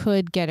 but they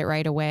could get it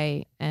right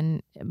away,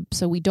 and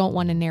so we don't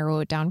want to narrow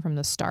it down from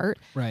the start.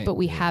 Right. But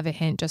we have a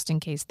hint just in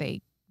case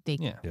they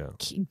Yeah.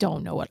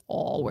 don't know at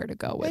all where to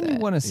go with And you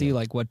it. want to see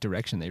like what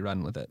direction they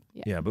run with it.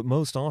 Yeah, but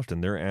most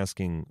often they're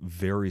asking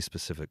very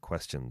specific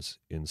questions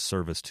in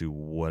service to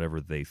whatever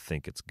they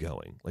think it's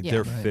going. Like Yeah.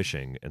 they're Right.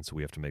 fishing, and so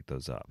we have to make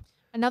those up.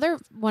 Another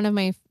one of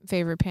my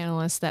favorite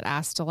panelists that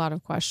asked a lot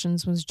of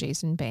questions was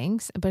Jason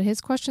Banks, but his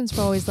questions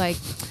were always like,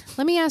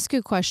 "Let me ask you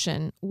a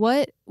question.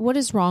 What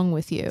is wrong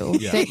with you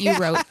that you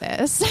wrote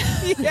this?"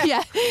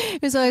 Yeah,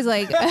 it was always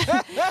like,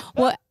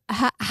 "What?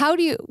 How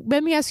do you?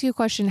 Let me ask you a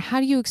question.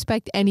 How do you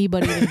expect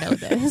anybody to know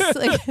this?"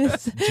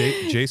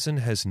 Like, Jason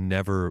has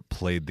never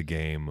played the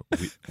game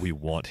we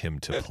want him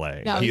to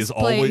play. no, He he's is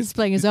always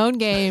playing his own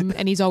game,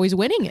 and he's always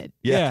winning it.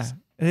 yes.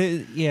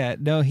 Yeah.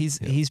 No, he's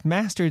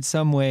mastered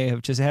some way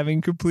of just having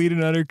complete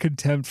and utter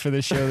contempt for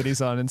the show that he's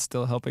on and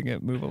still helping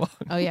it move along.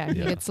 Oh yeah, he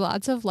gets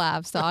lots of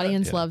laughs. The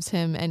audience loves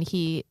him, and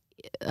he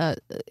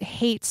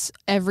hates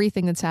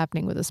everything that's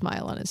happening with a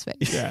smile on his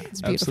face. Yeah,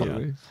 it's beautiful.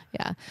 absolutely.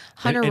 Yeah,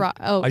 Hunter. And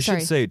Oh, I sorry.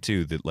 should say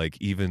too that like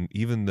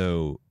even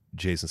though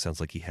Jason sounds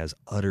like he has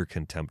utter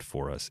contempt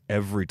for us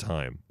every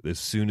time. As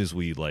soon as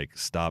we like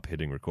stop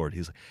hitting record,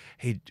 he's like,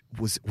 "Hey,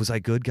 was I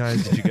good,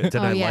 guys? Did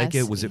I like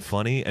yes. it? Was it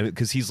funny?" And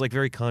because he's like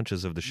very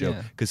conscious of the show,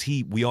 Yeah. because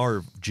we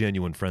are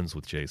genuine friends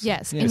with Jason.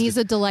 Yes, Yeah. and he's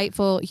a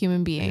delightful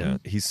human being. Yeah,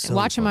 he's so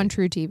Watch him funny. on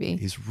True TV.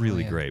 He's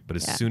really Oh, yeah. great, but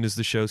as Yeah. soon as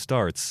the show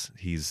starts,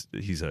 he's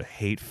a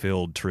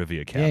hate-filled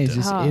trivia captain. Yeah, he's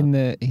just Oh.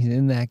 he's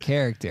in that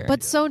character.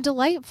 But so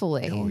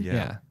delightfully. Oh yeah.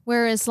 yeah.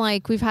 Whereas,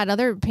 like, we've had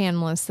other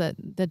panelists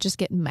that just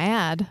get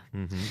mad.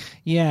 Mm-hmm.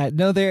 Yeah,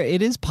 no,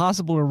 it is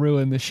possible to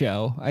ruin the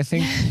show. I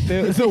think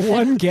the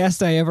one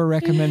guest I ever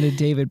recommended,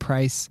 David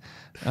Price,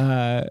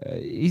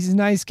 he's a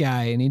nice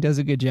guy and he does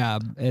a good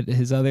job at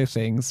his other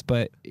things,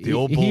 but The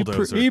old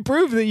bulldozer. he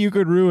proved that you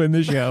could ruin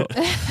the show.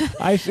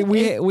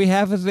 We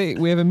have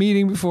a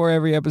meeting before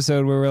every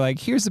episode where we're like,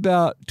 here's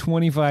about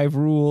 25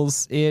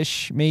 rules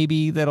ish,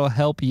 maybe that'll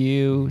help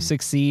you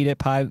succeed at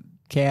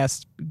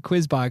podcast.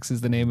 Quizbox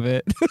is the name of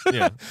it.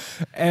 Yeah.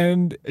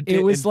 And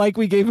it was like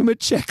we gave him a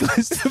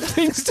checklist of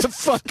things to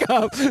fuck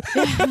up.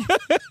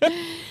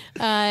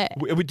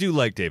 We do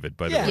like David,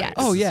 by the way. Yes.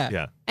 Oh, yeah.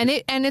 Yeah.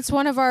 And it's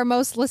one of our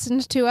most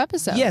listened to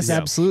episodes. Yes, Yeah.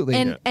 absolutely.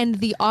 And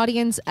the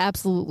audience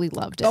absolutely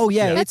loved it. Oh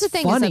yeah, That's it's the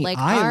thing funny. is that,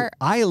 like,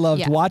 I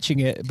loved yeah. watching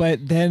it,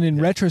 but then in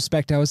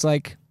retrospect, I was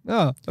like,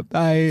 oh,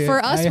 I we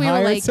were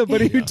hired like-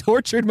 somebody who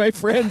tortured my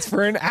friends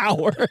for an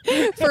hour.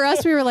 For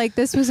us, we were like,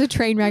 this was a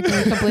train wreck and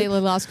we completely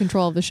lost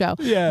control of the show.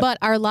 Yeah. But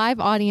our live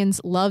audience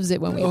loves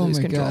it when we Oh lose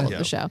my control God. of Yeah.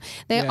 the show.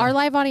 Yeah. Our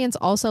live audience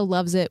also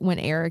loves it when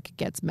Eric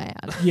gets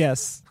mad.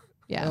 Yes.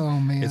 Yeah. Oh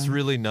man. It's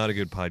really not a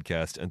good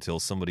podcast until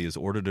somebody has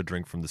ordered a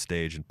drink from the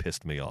stage and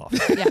pissed me off.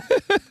 Yeah.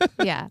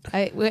 Yeah.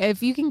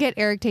 If you can get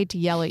Eric Tate to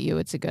yell at you,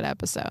 it's a good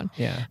episode.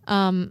 Yeah.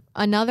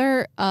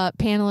 Another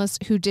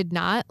panelist who did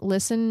not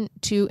listen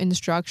to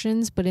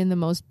instructions, but in the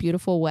most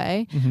beautiful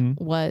way,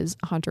 was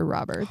Hunter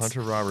Roberts.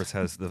 Hunter Roberts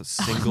has the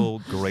single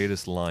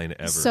greatest line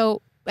ever.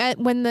 So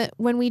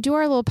when we do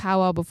our little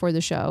powwow before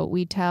the show,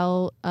 we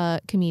tell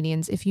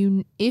comedians, if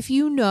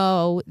you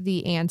know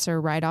the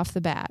answer right off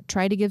the bat,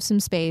 try to give some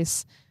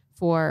space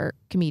for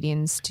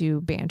comedians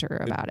to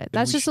banter about it.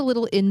 That's just a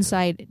little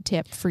inside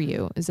tip for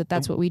you, is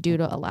that's what we do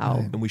to allow.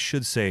 And we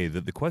should say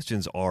that the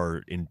questions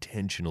are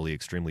intentionally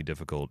extremely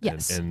difficult.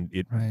 Yes. And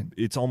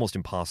it's almost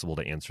impossible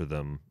to answer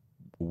them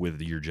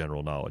with your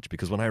general knowledge.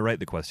 Because when I write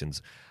the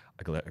questions,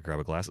 I grab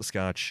a glass of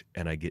scotch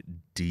and I get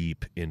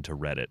deep into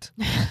Reddit.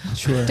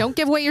 Sure. Don't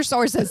give away your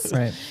sources.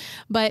 Right.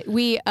 But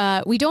we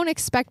don't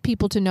expect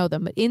people to know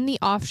them. But in the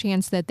off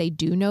chance that they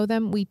do know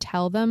them, we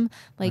tell them,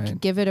 like,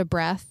 Right. give it a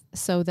breath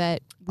so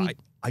that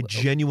I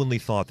genuinely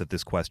thought that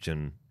this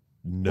question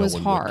no was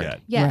one hard. would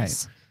get.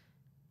 Yes.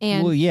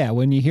 And Well, yeah.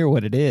 When you hear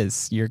what it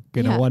is, you're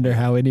gonna Yeah. wonder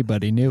how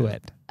anybody knew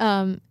it.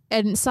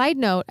 and side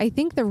note, I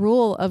think the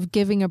rule of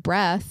giving a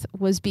breath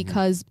was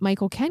because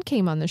Michael Kent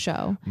came on the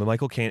show.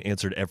 Michael Kant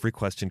answered every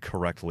question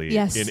correctly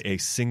Yes. in a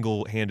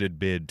single-handed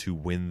bid to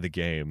win the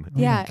game.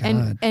 Yeah, Oh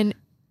my God.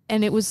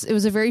 and it was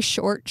a very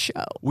short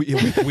show.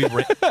 It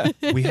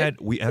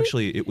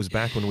was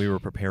back when we were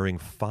preparing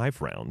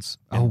 5 rounds.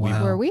 Oh,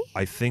 wow. Were we?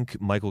 I think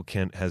Michael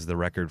Kent has the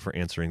record for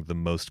answering the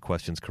most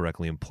questions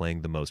correctly and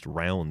playing the most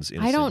rounds.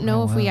 In a I don't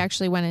know Oh, if we wow.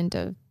 actually went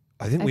into.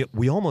 I think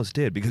we almost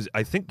did, because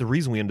I think the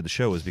reason we ended the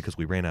show is because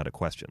we ran out of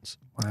questions.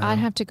 Wow. I'd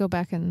have to go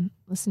back and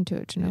listen to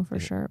it to know for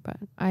sure. But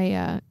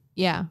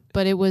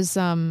but it was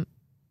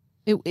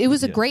it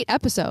was a great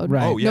episode.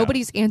 Right. Oh, yeah.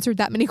 Nobody's answered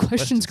that many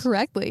questions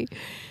correctly.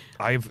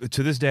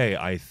 To this day,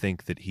 I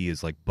think that he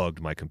has like bugged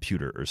my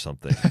computer or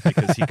something,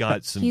 because he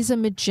got some. He's a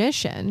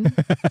magician.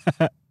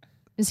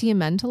 Is he a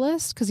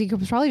mentalist? Because he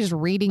was probably just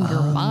reading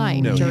your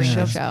mind no, during he the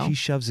shoves, show. he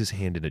shoves his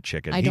hand in a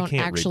chicken. I He don't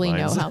can't read actually know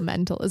minds. how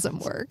mentalism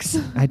works.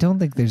 I don't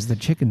think there's the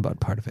chicken butt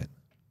part of it.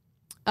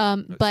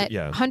 But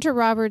yeah. Hunter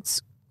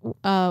Roberts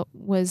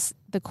was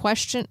the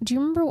question. Do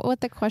you remember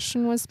what the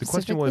question was The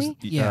specifically? question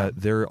was, Yeah.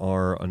 there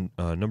are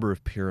a number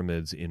of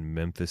pyramids in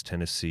Memphis,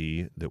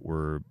 Tennessee, that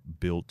were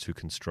built to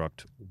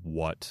construct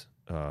what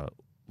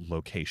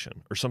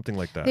location or something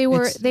like that. They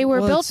were It's-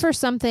 built it's- for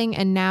something,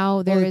 and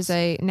now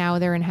now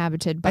they're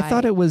inhabited by. I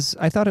thought it was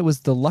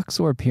the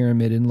Luxor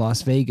Pyramid in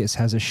Las Vegas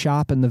has a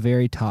shop in the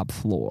very top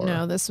floor.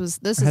 No, this It is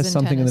has in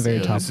something in the very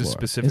Tennessee. top This is floor.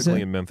 specifically Is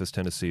it? in Memphis,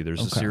 Tennessee.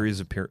 There's a Okay.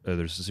 series of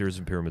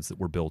pyramids that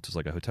were built as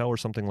like a hotel or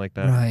something like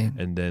that, Right.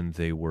 and then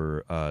they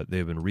have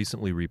been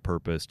recently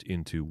repurposed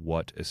into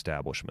what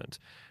establishment?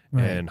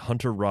 Right. And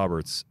Hunter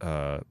Roberts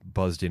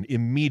buzzed in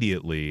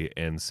immediately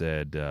and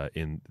said,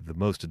 in the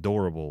most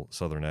adorable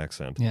Southern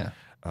accent, Yeah.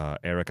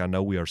 Eric, I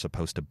know we are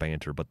supposed to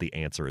banter, but the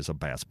answer is a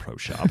Bass Pro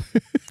Shop.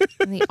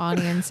 And the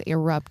audience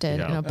erupted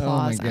Yeah. in Oh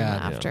applause my and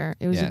God. laughter.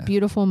 It was Yeah. a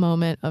beautiful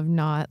moment of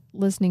not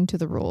listening to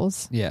the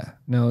rules. Yeah.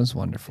 No, it was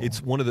wonderful.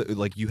 It's one of the,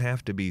 like, you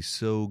have to be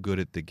so good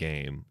at the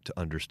game to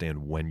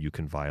understand when you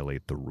can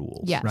violate the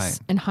rules. Yes. Right.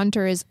 And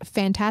Hunter is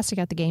fantastic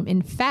at the game.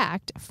 In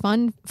fact,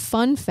 fun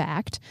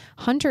fact,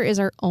 Hunter is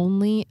our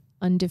only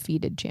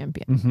undefeated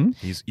champion. Mm-hmm.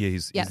 He's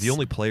Yes. the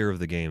only player of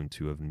the game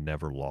to have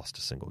never lost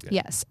a single game.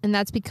 Yes, and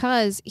that's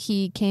because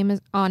he came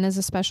on as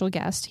a special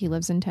guest. He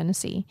lives in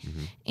Tennessee,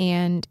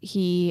 and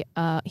he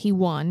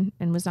won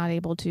and was not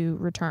able to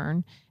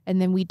return.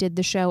 And then we did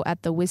the show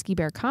at the Whiskey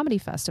Bear Comedy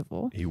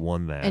Festival, He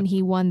won that. and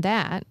he won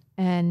that.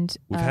 And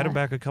We've had him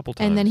back a couple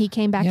times. and then he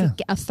came back Yeah.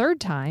 a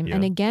third time Yeah.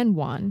 and again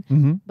won,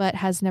 Mm-hmm. but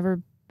has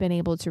never been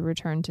able to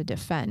return to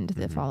defend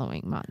the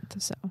following month.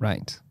 So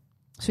Right.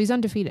 he's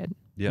undefeated.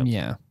 Yeah.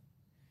 Yeah.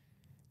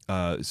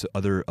 So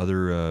other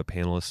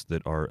panelists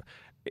that are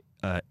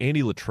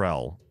Andy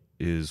Luttrell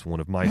is one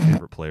of my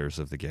favorite players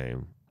of the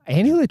game.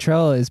 Andy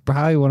Luttrell is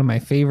probably one of my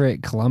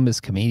favorite Columbus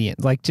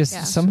comedians. Like,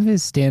 just some of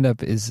his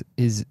stand-up is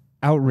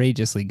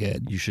outrageously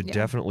good. You should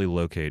definitely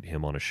locate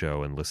him on a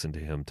show and listen to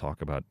him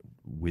talk about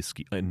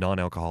whiskey,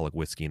 non-alcoholic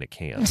whiskey in a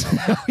can.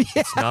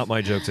 It's not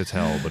my joke to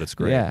tell, but it's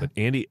great. But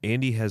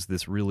Andy has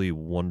this really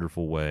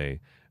wonderful way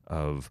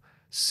of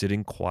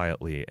sitting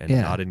quietly and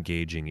not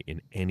engaging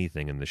in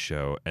anything in the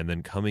show, and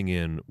then coming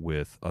in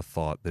with a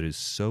thought that is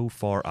so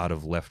far out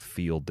of left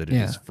field that it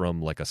is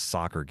from like a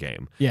soccer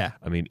game. Yeah.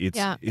 I mean,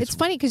 it's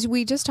funny because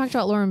we just talked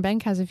about Lauren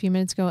Benkes a few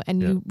minutes ago,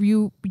 and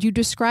you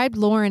described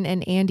Lauren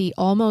and Andy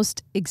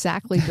almost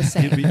exactly the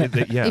same.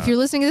 If you're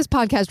listening to this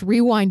podcast,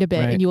 rewind a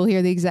bit and you will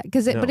hear the exact,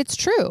 but it's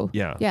true.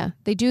 Yeah.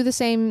 They do the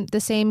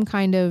same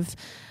kind of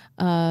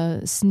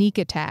sneak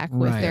attack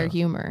with their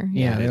humor.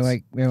 Yeah, they're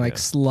like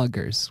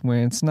sluggers,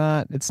 where it's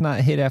not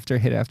hit after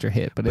hit after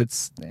hit, but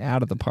it's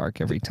out of the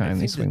park every time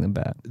they swing the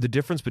bat. The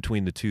difference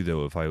between the two,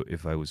 though,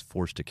 if I was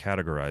forced to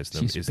categorize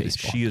them, is that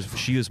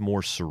she is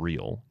more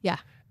surreal. Yeah.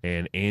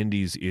 And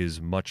Andy's is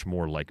much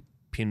more like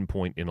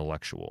pinpoint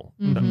intellectual.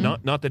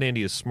 Not that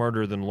Andy is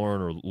smarter than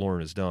Lauren or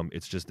Lauren is dumb.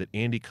 It's just that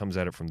Andy comes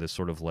at it from this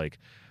sort of like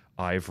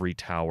ivory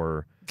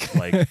tower,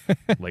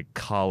 like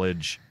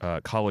college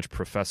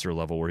professor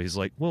level, where he's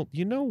like, well,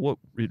 you know what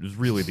is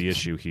really the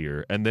issue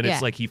here, and then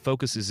it's like he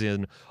focuses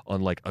in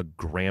on like a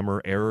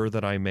grammar error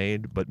that I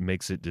made, but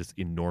makes it this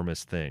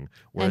enormous thing.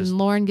 Whereas, and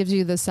Lauren gives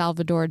you the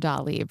Salvador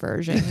Dali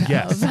version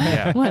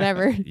of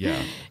whatever.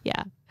 Yeah.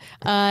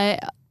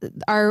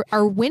 Our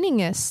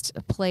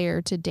winningest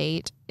player to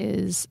date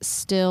is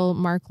still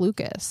Mark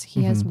Lucas.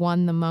 He has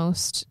won the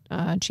most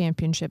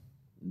championship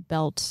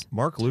belt.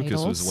 Mark titles.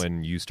 Lucas was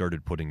when you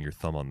started putting your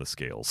thumb on the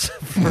scales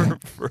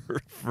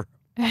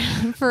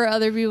for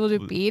other people to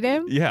beat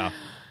him. Yeah.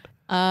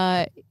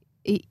 I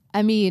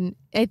mean,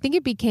 I think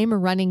it became a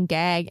running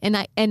gag,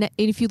 and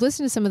if you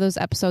listen to some of those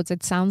episodes,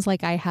 it sounds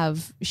like I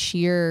have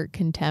sheer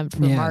contempt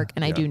for Mark,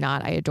 and I do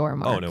not. I adore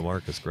Mark. Oh no,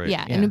 Mark is great.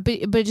 Yeah. And but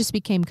it just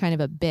became kind of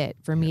a bit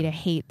for me to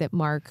hate that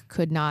Mark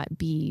could not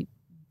be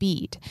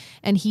beat.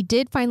 And he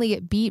did finally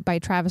get beat by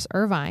Travis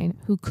Irvine,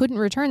 who couldn't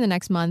return the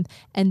next month,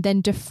 and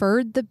then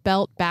deferred the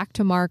belt back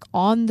to Mark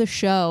on the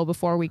show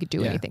before we could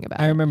do anything about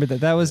it. I remember that.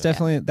 That was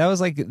definitely that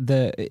was like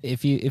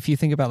if you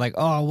think about like,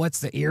 oh, what's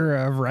the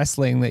era of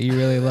wrestling that you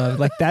really love?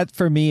 Like that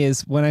for me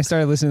is when I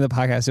started listening to the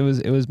podcast,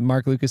 it was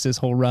Mark Lucas's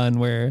whole run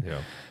where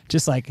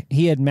just like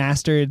he had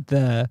mastered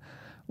the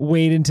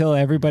wait until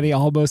everybody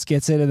almost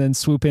gets it and then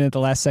swoop in at the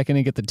last second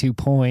and get the 2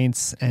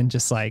 points, and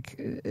just like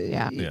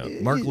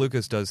Mark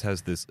Lucas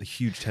has this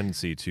huge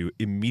tendency to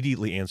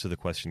immediately answer the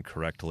question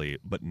correctly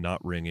but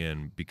not ring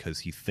in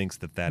because he thinks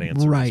that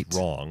answer is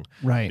wrong,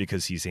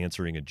 because he's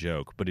answering a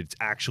joke, but it's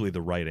actually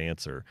the right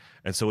answer.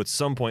 And so at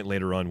some point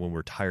later on, when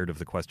we're tired of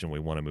the question, we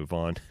want to move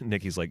on,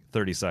 Nikki's like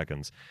 30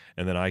 seconds,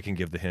 and then I can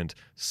give the hint,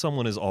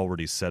 someone has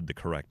already said the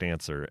correct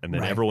answer, and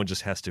then everyone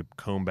just has to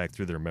comb back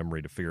through their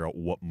memory to figure out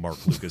what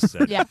Mark Lucas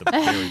said at the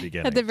very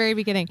beginning. At the very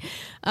beginning.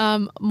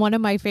 One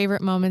of my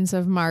favorite moments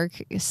of Mark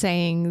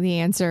saying the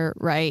answer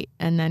right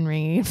and then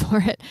ringing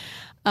for it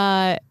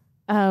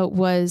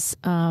was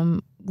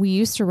we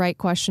used to write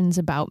questions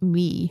about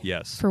me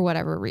for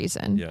whatever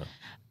reason. Yeah.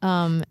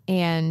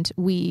 And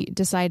we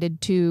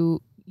decided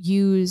to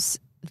use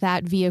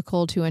that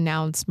vehicle to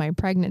announce my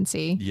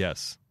pregnancy.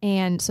 Yes.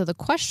 And so the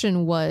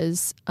question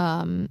was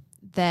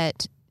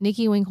that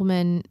Nikki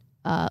Winkleman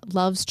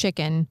loves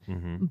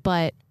chicken,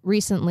 but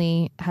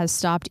recently has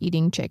stopped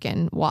eating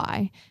chicken.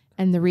 Why?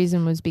 And the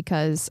reason was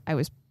because I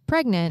was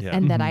pregnant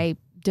and that I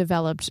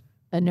developed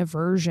an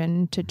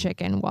aversion to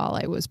chicken while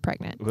I was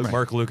pregnant. But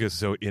Mark Lucas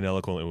so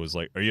ineloquently was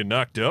like, "Are you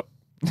knocked up?"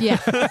 Yeah.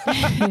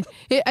 I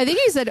think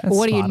he said,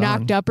 "What are you,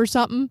 knocked up or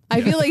something?"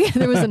 I feel like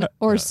there was an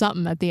or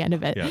something at the end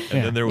of it. Yeah.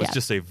 And then there was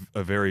just a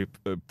very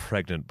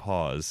pregnant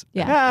pause.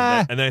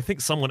 Yeah. And then I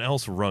think someone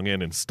else rung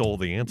in and stole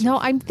the answer. No,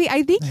 I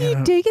think he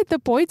did get the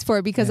points for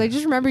it because I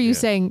just remember you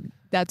saying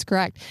that's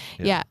correct.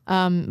 Yeah.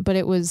 But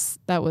that was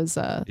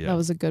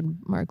a good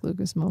Mark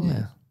Lucas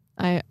moment.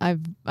 Yeah.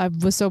 I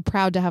was so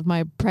proud to have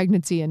my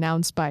pregnancy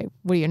announced by,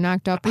 "What are you,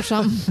 knocked up or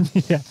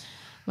something?" Yeah.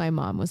 My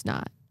mom was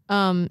not.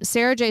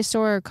 Sarah J.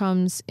 Storer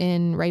comes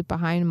in right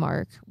behind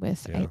Mark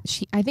with,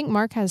 I think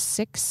Mark has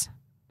 6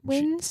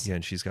 wins.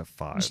 And she's got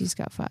 5. She's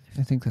got 5.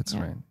 I think that's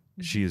right.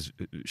 She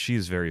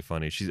is very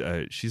funny.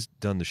 She's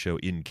done the show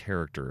in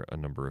character a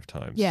number of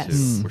times. Yes.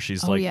 Too, where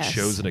she's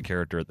chosen a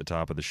character at the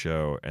top of the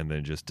show and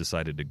then just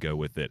decided to go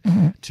with it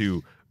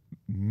to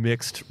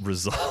mixed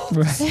results.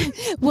 Right.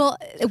 Well,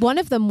 one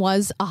of them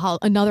was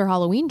another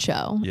Halloween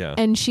show. Yeah.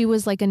 And she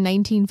was like a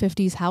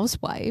 1950s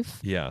housewife.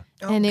 Yeah.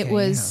 And it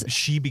was...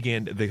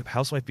 the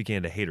housewife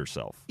began to hate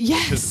herself.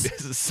 Yes.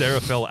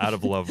 Sarah fell out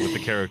of love with the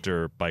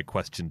character by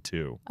question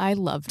 2. I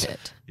loved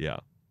it. Yeah.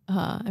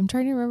 I'm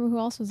trying to remember who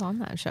else was on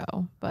that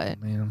show, but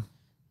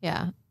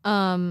yeah.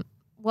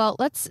 Well,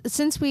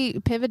 since we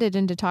pivoted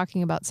into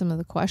talking about some of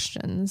the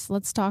questions,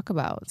 let's talk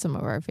about some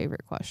of our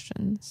favorite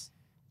questions.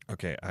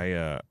 Okay,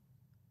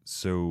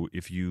 so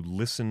if you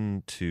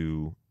listen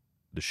to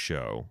the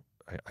show,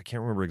 I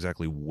can't remember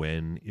exactly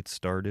when it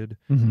started,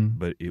 Mm-hmm.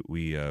 but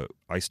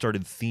I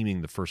started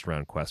theming the first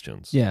round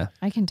questions. Yeah.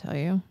 I can tell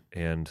you.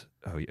 And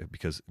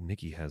because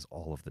Nikki has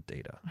all of the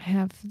data. I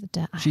have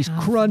the She's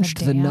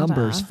crunched the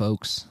numbers,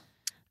 folks.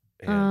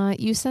 And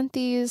You sent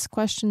these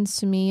questions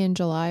to me in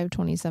July of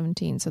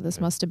 2017, so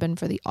this must have been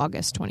for the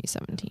August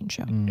 2017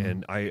 show.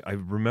 And I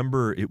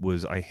remember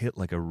I hit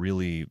like a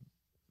really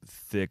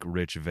thick,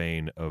 rich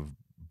vein of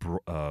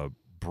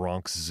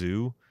Bronx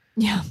Zoo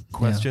Yeah.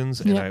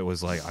 questions, and Yeah. I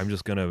was like, I'm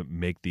just gonna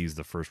make these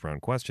the first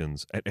round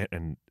questions.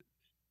 And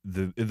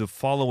the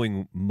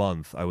following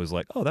month, I was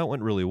like, oh, that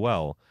went really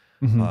well.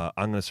 Mm-hmm.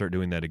 I'm gonna start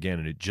doing that again,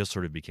 and it just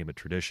sort of became a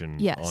tradition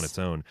Yes. on its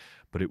own.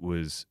 But it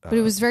was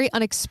very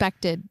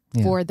unexpected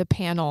Yeah. for the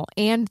panel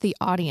and the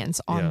audience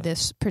on Yeah.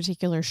 this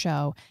particular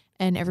show,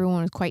 and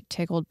everyone was quite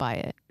tickled by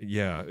it.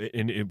 Yeah,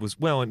 and it was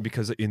and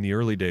because in the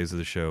early days of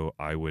the show,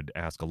 I would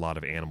ask a lot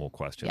of animal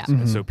questions, Yeah.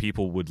 and Mm-hmm. so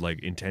people would like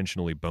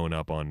intentionally bone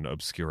up on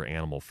obscure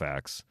animal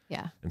facts,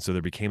 Yeah. and so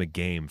there became a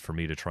game for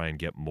me to try and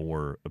get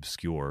more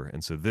obscure,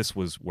 and so this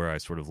was where I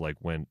sort of like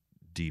went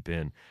deep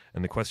in,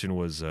 and the question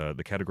was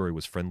the category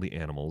was friendly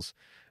animals,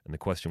 and the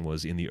question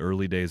was, in the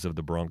early days of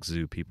the Bronx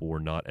Zoo, people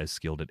were not as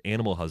skilled at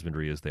animal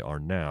husbandry as they are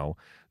now.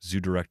 Zoo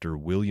director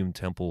William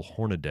Temple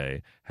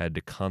Hornaday had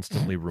to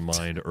constantly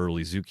remind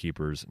early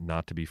zookeepers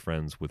not to be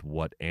friends with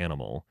what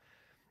animal?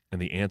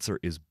 And the answer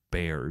is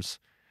bears.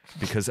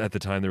 Because at the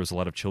time there was a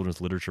lot of children's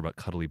literature about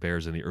cuddly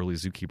bears, and the early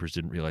zookeepers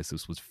didn't realize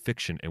this was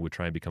fiction and would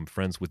try and become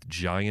friends with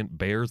giant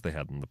bears they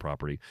had on the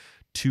property.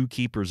 2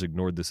 keepers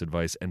ignored this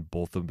advice, and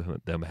both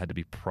of them had to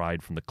be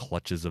pried from the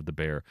clutches of the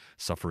bear,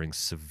 suffering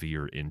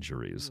severe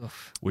injuries.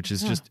 Which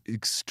is just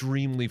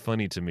extremely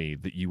funny to me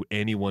that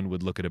anyone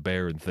would look at a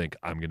bear and think,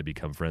 I'm going to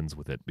become friends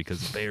with it,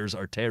 because bears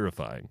are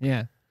terrifying.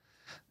 Yeah.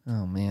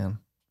 Oh, man.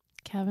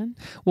 Kevin?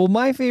 Well,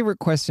 my favorite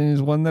question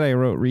is one that I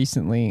wrote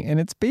recently,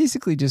 and it's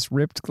basically just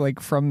ripped like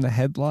from the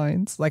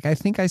headlines. Like, I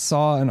think I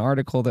saw an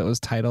article that was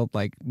titled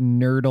like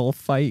 "Nerdle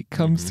Fight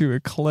Comes to a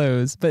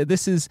Close," but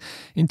this is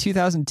in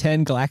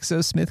 2010.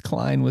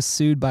 GlaxoSmithKline was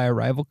sued by a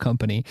rival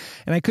company,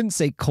 and I couldn't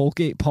say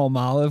Colgate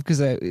Palmolive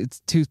because it's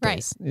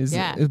toothpaste.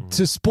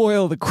 To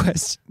spoil the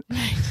question.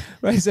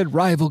 I said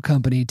rival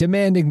company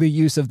demanding the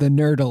use of the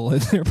Nerdle in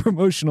their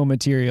promotional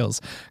materials.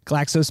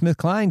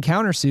 GlaxoSmithKline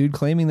countersued,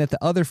 claiming that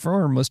the other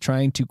firm was trying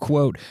to,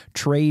 quote,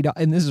 trade,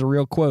 and this is a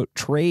real quote,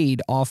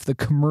 trade off the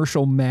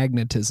commercial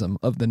magnetism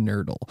of the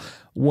Nerdle.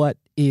 What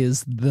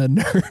is the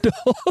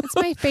Nerdle? It's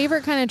my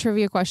favorite kind of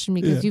trivia question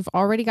because you've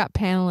already got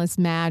panelists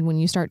mad when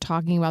you start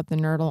talking about the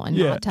Nerdle and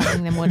not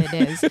telling them what it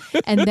is.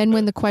 And then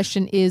when the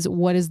question is,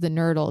 what is the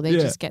Nerdle? They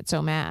just get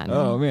so mad.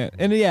 Oh, man.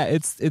 And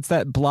it's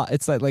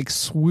that like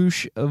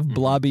swoosh of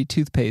blobby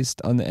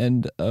toothpaste on the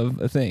end of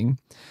a thing.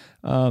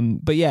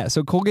 But yeah,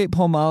 so Colgate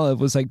Palmolive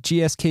was like,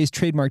 GSK's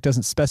trademark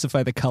doesn't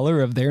specify the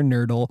color of their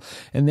Nerdle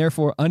and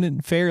therefore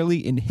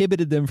unfairly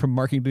inhibited them from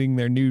marketing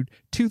their new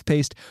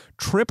toothpaste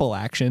Triple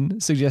Action,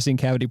 suggesting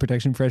cavity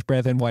protection, fresh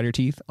breath, and whiter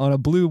teeth on a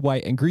blue,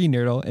 white, and green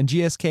Nerdle. And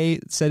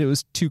GSK said it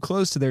was too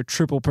close to their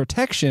Triple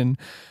Protection,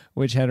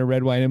 which had a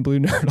red, white, and blue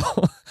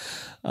Nerdle.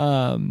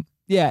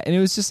 Yeah, and it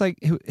was just like,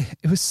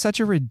 it was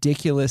such a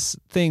ridiculous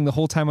thing. The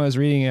whole time I was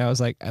reading it, I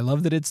was like, I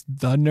love that it's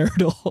the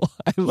Nerdle.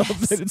 I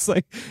love that it's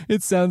like,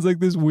 it sounds like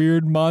this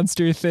weird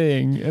monster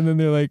thing. And then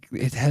they're like,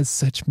 it has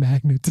such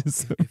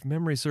magnetism. If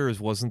memory serves,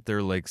 wasn't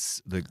there like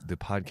the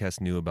podcast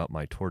knew about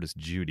my tortoise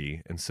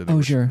Judy, and so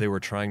they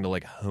were trying to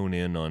like hone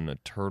in on a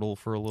turtle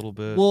for a little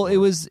bit. Well, the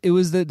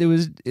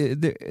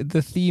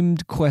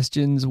themed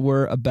questions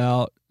were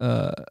about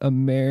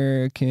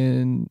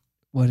American.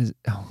 What is it?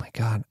 Oh my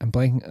God, I'm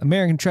blanking.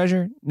 American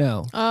Treasure?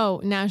 No. Oh,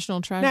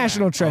 National Treasure.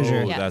 National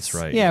Treasure. Oh, Yes. that's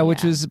right. Yeah,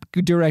 which was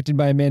directed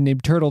by a man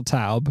named Turtle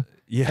Taub.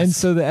 Yes. And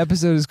so the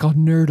episode is called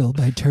Nerdle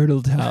by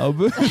Turtle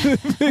Taub.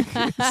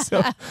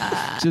 So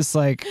just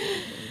like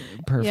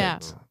perfect. Yeah.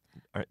 All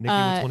right, Nikki,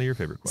 what's one of your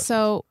favorite questions?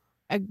 So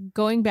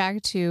going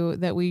back to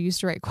that, we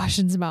used to write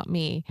questions about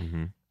me.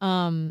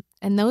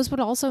 And those would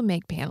also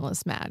make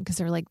panelists mad because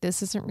they're like,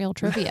 this isn't real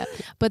trivia.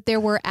 But there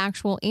were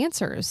actual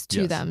answers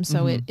to them.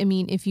 So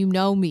if you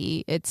know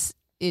me, it's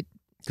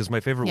because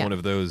my favorite one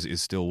of those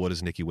is still, what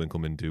does Nikki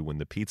Winkleman do when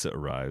the pizza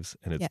arrives?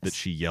 And it's that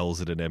she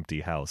yells at an empty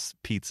house,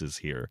 "Pizza's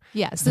here."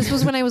 Yes, this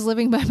was when I was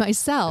living by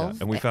myself. Yeah.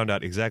 And we found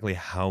out exactly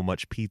how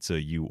much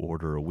pizza you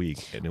order a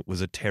week, and it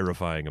was a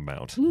terrifying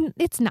amount.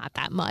 It's not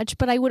that much,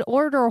 but I would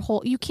order a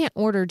whole. You can't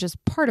order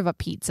just part of a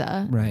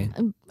pizza, Right?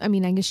 I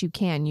mean, I guess you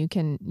can. You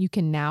can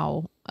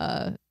now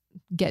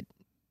get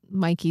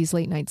Mikey's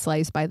Late Night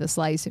Slice by the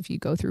slice if you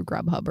go through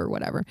Grubhub or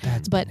whatever.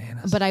 That's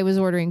bananas. But I was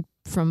ordering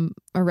from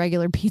a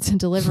regular pizza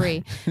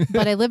delivery.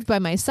 But I lived by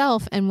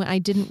myself, and when I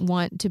didn't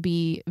want to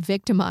be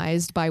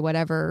victimized by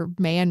whatever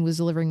man was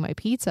delivering my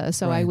pizza,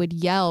 so I would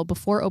yell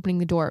before opening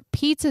the door,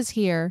 "Pizza's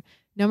here!"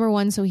 Number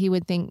one, so he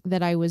would think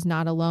that I was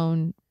not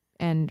alone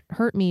and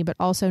hurt me, but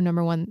also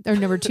number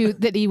two,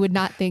 that he would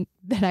not think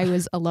that I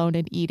was alone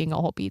and eating a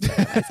whole pizza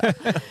by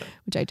myself,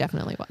 which I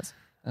definitely was.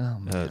 Oh,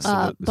 man.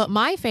 But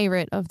my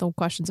favorite of the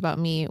questions about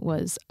me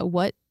was,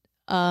 what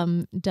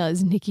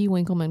does Nikki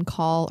Winkleman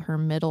call her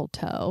middle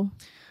toe?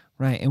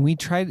 Right, and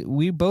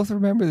we both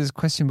remember this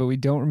question, but we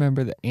don't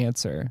remember the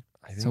answer.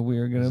 So we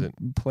are going to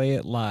play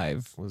it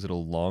live. Was it a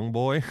long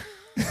boy?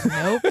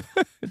 Nope.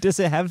 Does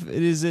it have?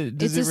 Does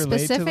it It's a relate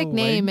specific to the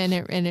name,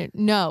 length? and it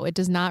no, it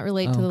does not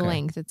relate to the Okay.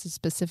 length. It's a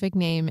specific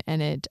name,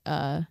 and it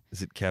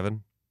Is it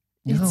Kevin?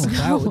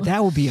 No,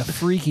 that would be a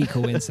freaky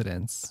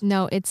coincidence.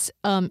 no, it's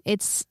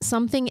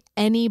something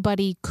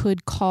anybody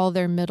could call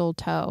their middle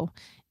toe,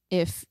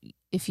 if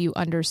you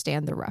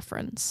understand the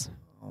reference.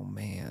 Oh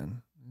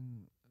man,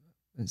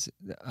 is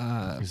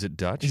Is it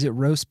Dutch? it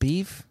roast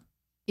beef?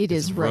 It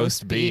is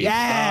roast beef.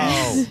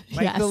 Yes, Oh.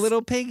 like Yes. the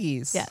little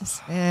piggies.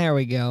 Yes. There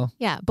we go.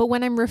 Yeah, but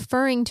when I'm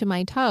referring to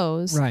my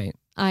toes, Right.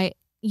 like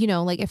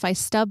if I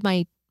stub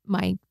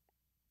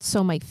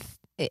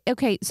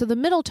okay, so the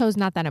middle toe is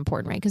not that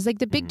important, right? Because like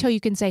the big toe, you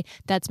can say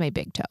that's my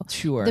big toe.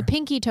 Sure. The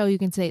pinky toe, you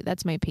can say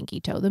that's my pinky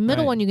toe. The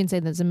middle Right. one, you can say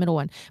that's the middle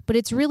one. But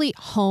it's really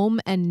home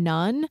and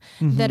none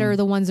Mm-hmm. that are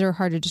the ones that are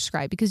hard to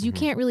describe, because you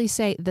can't really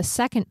say the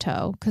second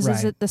toe, because is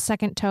Right. it the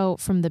second toe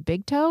from the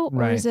big toe, or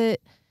Right. is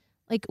it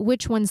like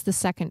which one's the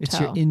second It's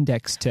toe? your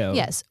index toe.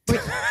 Yes. Or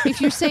if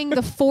you're saying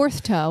the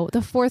fourth toe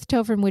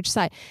from which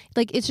side?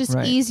 Like it's just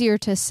Right. easier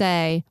to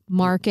say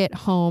market,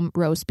 home,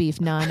 roast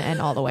beef, none,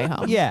 and all the way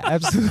home. Yeah,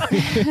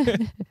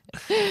 absolutely.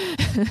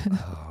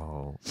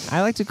 Oh. I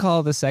like to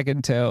call the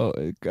second toe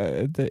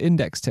the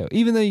index toe,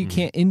 even though you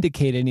can't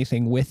indicate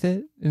anything with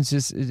it. It's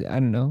just, I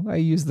don't know. I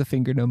use the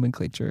finger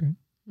nomenclature.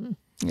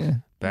 Yeah.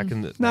 Back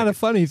in the Not a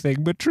funny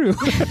thing, but true.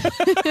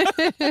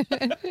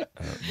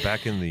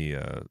 back in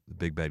the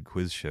Big Bad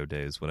Quiz Show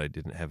days, when I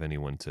didn't have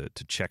anyone to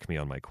check me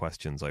on my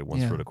questions, I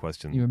once Yeah. wrote a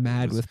question. You were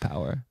mad It was- with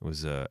power. It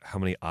was how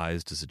many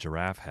eyes does a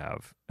giraffe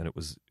have? And it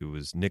was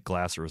Nick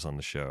Glasser was on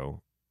the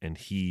show, and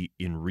he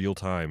in real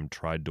time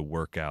tried to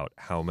work out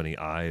how many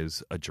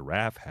eyes a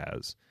giraffe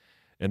has.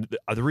 And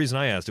the reason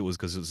I asked it was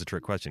because it was a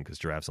trick question, because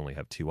giraffes only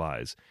have 2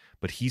 eyes.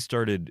 But he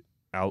started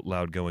out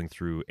loud going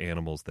through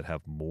animals that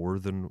have more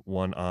than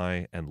 1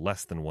 eye and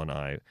less than 1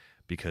 eye,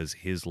 because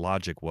his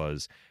logic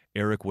was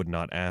Eric would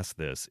not ask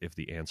this if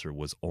the answer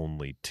was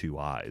only 2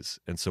 eyes.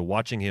 And so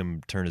watching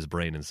him turn his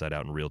brain inside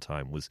out in real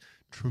time was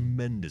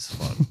tremendous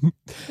fun.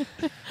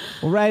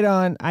 Well, right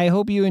on. I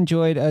hope you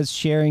enjoyed us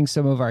sharing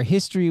some of our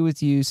history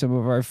with you, some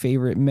of our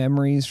favorite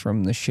memories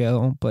from the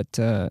show. But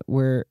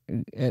we're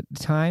at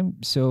time,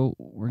 so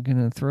we're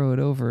gonna throw it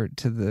over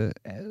to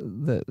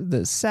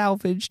the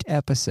salvaged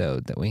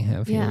episode that we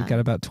have here. Yeah. We've got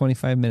about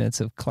 25 minutes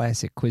of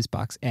classic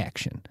Quizbox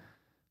action.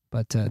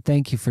 But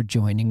thank you for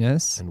joining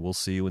us. And we'll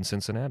see you in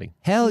Cincinnati.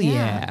 Hell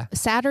yeah.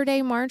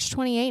 Saturday, March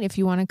 28th, if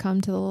you want to come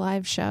to the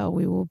live show,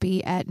 we will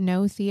be at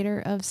No Theater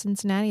of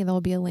Cincinnati.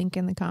 There'll be a link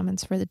in the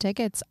comments for the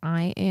tickets.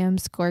 I am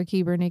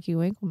scorekeeper Nikki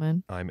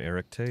Winkleman. I'm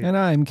Eric Tate. And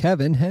I'm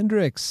Kevin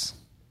Hendricks.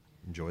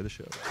 Enjoy the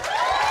show.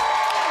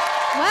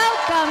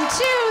 Welcome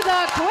to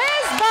the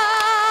Quiz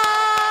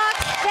Box.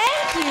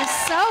 Thank you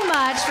so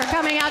much for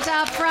coming out to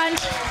Up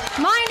Front.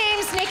 My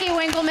name's Nikki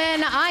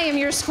Winkleman. I am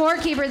your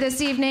scorekeeper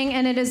this evening,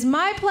 and it is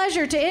my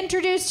pleasure to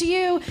introduce to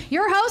you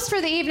your host for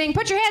the evening.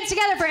 Put your hands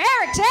together for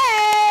Eric Tate.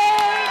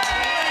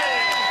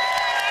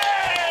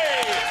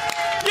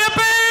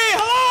 Yippee!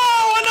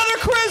 Hello, another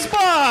quiz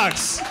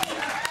box.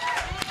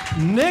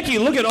 Nikki,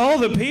 look at all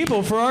the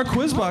people for our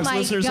quiz box my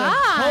listeners gosh.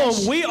 at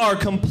home. We are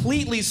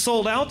completely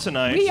sold out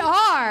tonight. We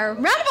are.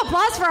 Round of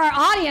applause for our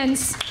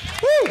audience.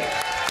 Woo.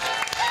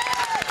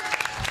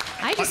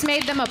 I just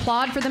made them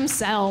applaud for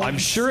themselves. I'm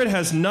sure it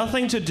has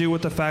nothing to do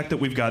with the fact that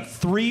we've got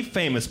 3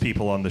 famous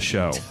people on the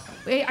show.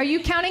 Wait, are you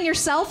counting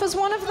yourself as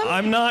one of them?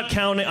 I'm not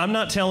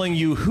telling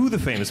you who the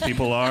famous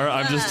people are.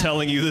 I'm just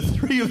telling you that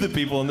 3 of the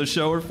people on the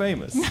show are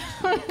famous.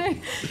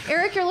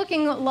 Eric, you're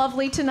looking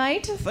lovely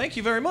tonight. Thank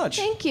you very much.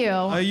 Thank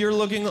you. You're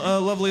looking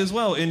lovely as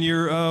well in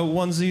your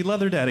onesie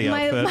leather daddy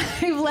outfit.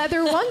 my leather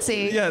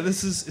onesie. Yeah,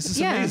 this is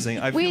amazing.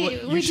 I feel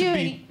like you we should do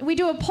be. we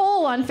do a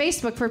poll on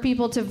Facebook for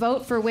people to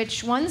vote for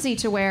which onesie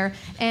to wear,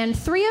 and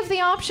 3 of the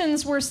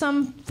options were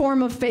some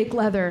form of fake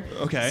leather.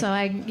 Okay.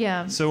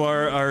 So So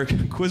our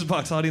quiz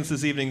box audience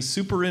this evening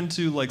super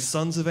into like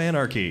Sons of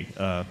Anarchy.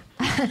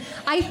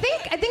 I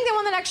think the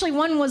one that actually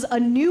won was a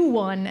new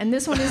one, and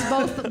this one is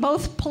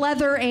both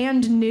pleather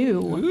and new.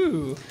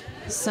 Ooh.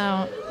 So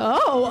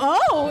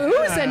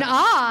oohs and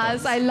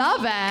ahs. I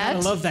love it. I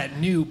love that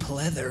new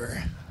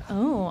pleather.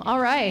 Oh, all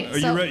right. Are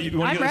you ready?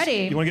 I'm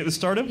ready. You want to get this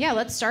started? Yeah,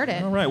 let's start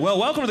it. All right. Well,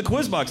 welcome to the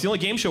Quiz Box, the only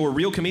game show where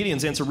real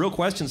comedians answer real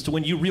questions to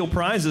win you real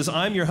prizes.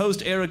 I'm your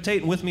host, Eric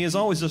Tate, and with me, as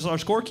always, is our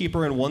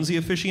scorekeeper and onesie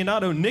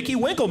aficionado, Nikki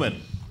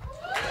Winkleman.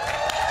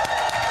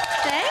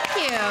 Thank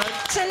you.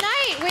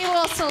 Tonight we will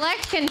will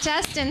select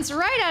contestants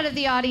right out of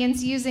the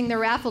audience using the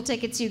raffle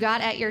tickets you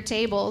got at your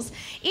tables.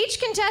 Each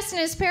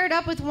contestant is paired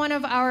up with one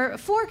of our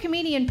 4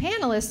 comedian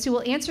panelists who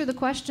will answer the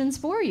questions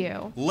for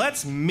you.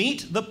 Let's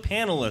meet the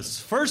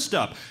panelists. First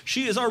up,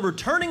 she is our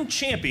returning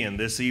champion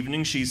this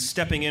evening. She's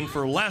stepping in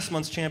for last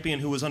month's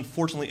champion who was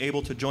unfortunately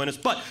able to join us,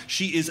 but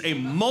she is a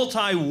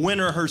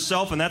multi-winner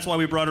herself, and that's why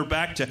we brought her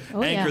back to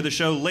anchor the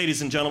show.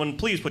 Ladies and gentlemen,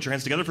 please put your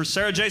hands together for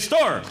Sarah J.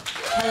 Storr.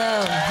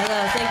 Hello.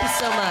 Thank you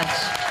so much.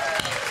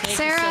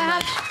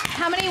 Sarah,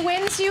 how many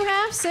wins do you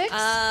have? 6?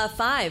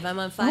 5. I'm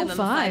on 5. Oh, I'm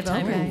 5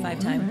 timer. okay. 5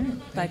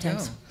 times. 5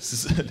 times. This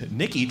is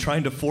Nikki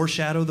trying to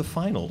foreshadow the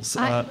finals.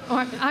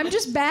 I'm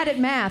just bad at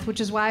math,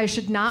 which is why I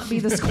should not be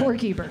the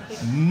scorekeeper.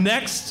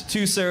 Next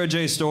to Sarah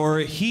J. Storr,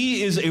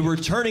 he is a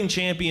returning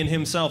champion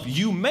himself.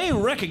 You may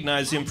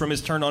recognize him from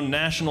his turn on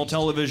national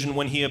television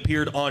when he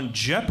appeared on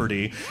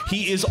Jeopardy.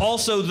 He is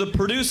also the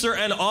producer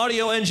and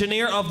audio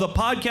engineer of the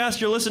podcast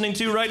you're listening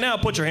to right now.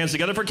 Put your hands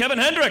together for Kevin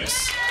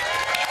Hendricks.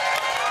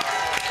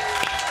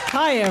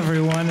 Hi,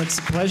 everyone. It's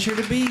a pleasure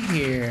to be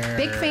here.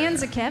 Big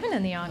fans of Kevin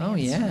in the audience. Oh,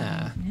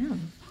 yeah.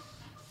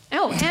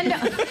 Oh,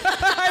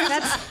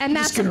 and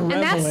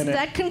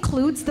that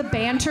concludes the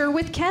banter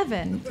with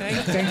Kevin.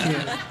 Thank you.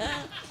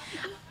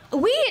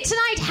 We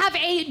tonight have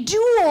a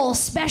dual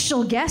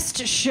special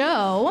guest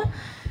show.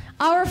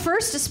 Our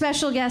first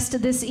special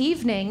guest this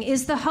evening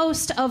is the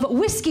host of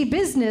Whiskey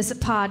Business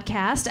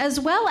Podcast, as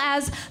well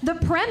as The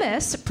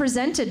Premise,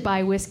 presented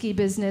by Whiskey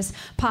Business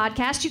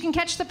Podcast. You can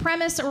catch The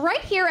Premise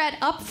right here at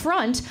Up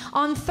Front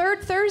on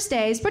third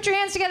Thursdays. Put your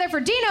hands together for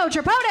Dino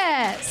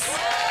Tripodis.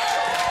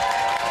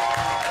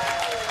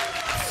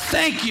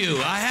 Thank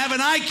you. I have an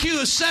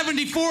IQ of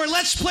 74.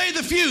 Let's play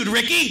the feud,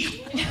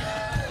 Ricky.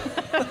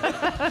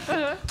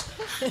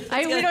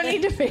 We don't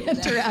need to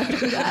banter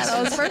after that.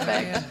 That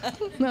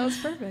was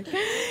perfect.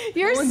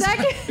 Your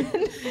second...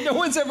 No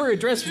one's ever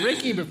addressed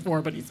Ricky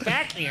before, but he's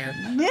back here.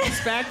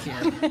 He's back here.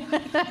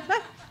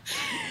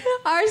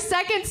 Our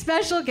second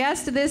special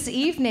guest this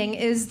evening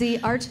is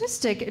the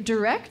artistic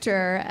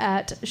director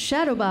at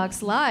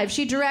Shadowbox Live.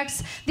 She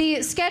directs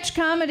the sketch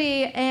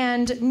comedy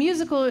and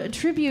musical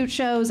tribute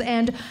shows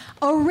and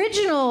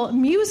original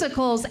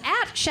musicals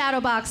at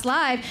Shadowbox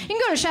Live. You can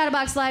go to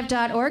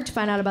shadowboxlive.org to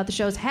find out about the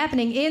shows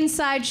happening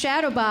inside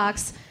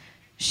Shadowbox.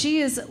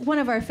 She is one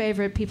of our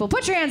favorite people.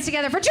 Put your hands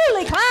together for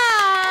Julie Klein!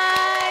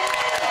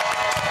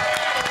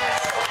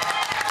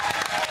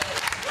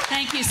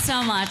 Thank you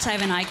so much. I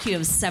have an IQ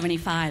of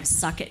 75.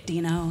 Suck it,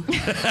 Dino.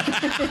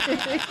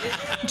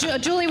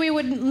 Julie, we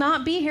would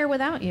not be here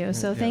without you,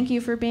 so thank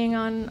you for being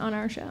on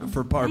our show.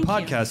 For our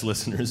podcast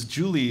listeners,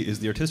 Julie is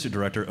the artistic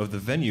director of the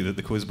venue that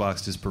the Quiz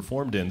Box is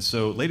performed in.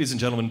 So, ladies and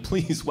gentlemen,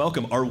 please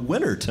welcome our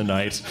winner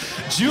tonight,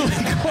 Julie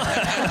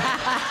Klein.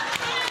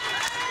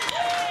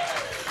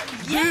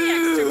 Yay,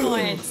 extra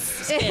points.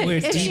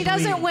 If she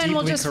doesn't win,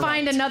 we'll just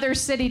find another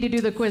city to do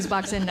the Quiz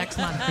Box in next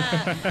month.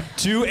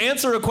 To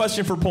answer a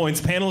question for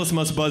points, panelists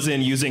must buzz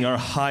in using our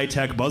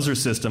high-tech buzzer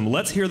system.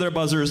 Let's hear their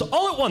buzzers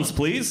all at once,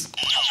 please.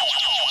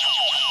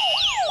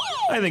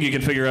 I think you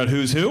can figure out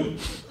who's who.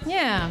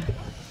 Yeah.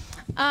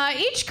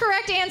 Each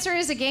correct answer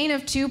is a gain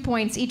of 2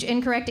 points. Each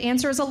incorrect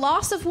answer is a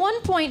loss of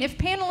 1 point. If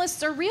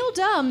panelists are real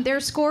dumb,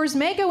 their scores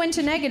may go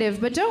into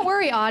negative. But don't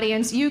worry,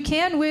 audience. You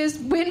can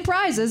win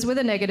prizes with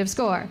a negative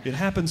score. It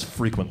happens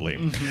frequently.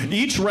 Mm-hmm.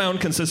 Each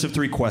round consists of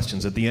 3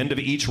 questions. At the end of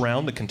each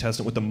round, the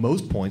contestant with the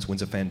most points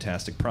wins a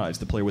fantastic prize.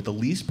 The player with the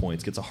least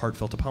points gets a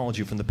heartfelt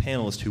apology from the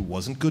panelist who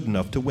wasn't good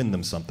enough to win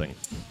them something.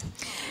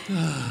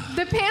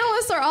 The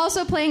panelists are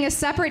also playing a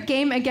separate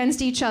game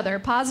against each other.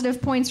 Positive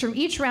points from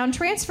each round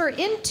transfer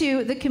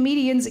into the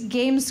comedian's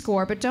game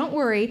score, but don't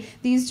worry,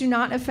 these do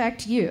not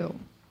affect you.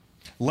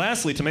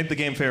 Lastly, to make the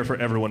game fair for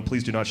everyone,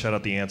 please do not shout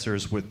out the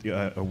answers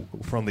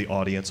from the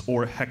audience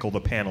or heckle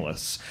the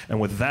panelists. And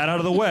with that out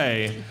of the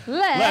way,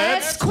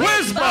 let's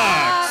Quiz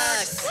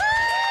Box!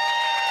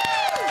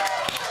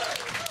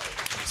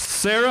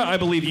 Sarah, I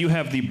believe you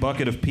have the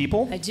bucket of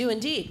people. I do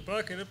indeed.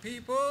 Bucket of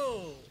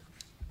people.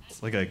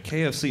 It's like a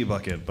KFC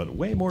bucket, but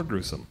way more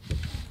gruesome.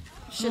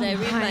 Should I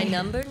read my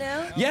number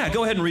now? Yeah,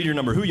 go ahead and read your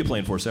number. Who are you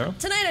playing for, Sarah?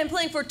 Tonight I'm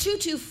playing for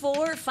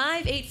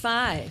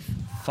 224-585.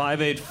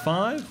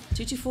 585?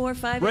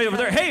 224-585. Right over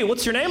there. Hey,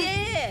 what's your name?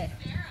 Yeah.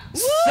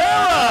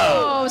 Sarah!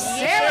 Oh,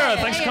 Sarah!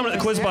 Thanks for coming to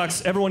the Quiz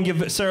Box. Everyone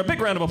give Sarah a big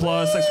round of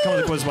applause. Thanks for coming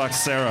to the Quiz Box,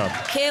 Sarah.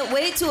 Can't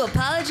wait to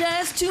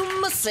apologize to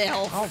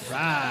myself. All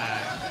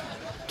right.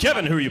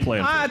 Kevin, who are you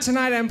playing for?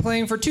 Tonight I'm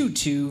playing for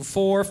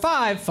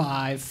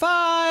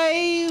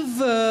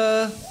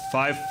 224-555.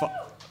 5.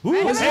 Ooh,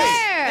 Right over hey.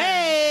 there.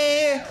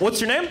 Hey! What's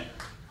your name?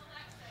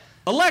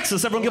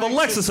 Alexis. Everyone give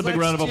Alexis a big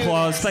round of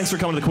applause. Thanks for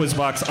coming to the Quiz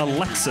Box,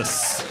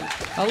 Alexis.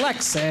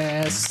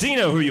 Alexis.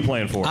 Dino, who are you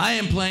playing for? I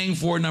am playing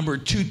for number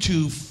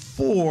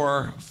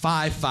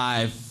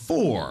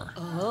 224554.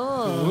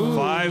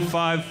 Oh.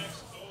 5.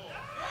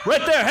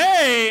 Right there.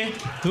 Hey.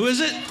 Who is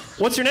it?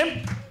 What's your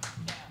name?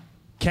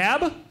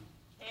 Cab?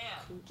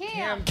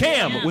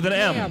 Cam with an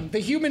M. Cam. The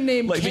human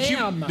name Like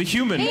Cam. the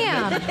human,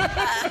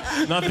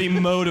 Cam. not the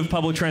mode of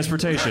public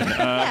transportation.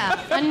 Yeah,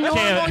 a normal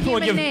Cam, I want human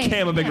to give name.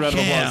 Cam a big round of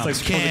Cam, applause.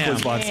 Thanks for coming to Cam.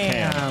 Quiz Box,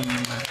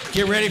 Cam.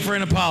 Get ready for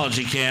an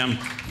apology, Cam.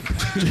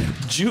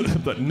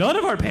 But none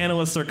of our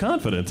panelists are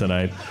confident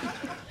tonight.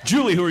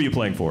 Julie, who are you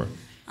playing for?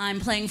 I'm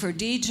playing for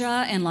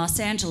Deidre in Los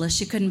Angeles.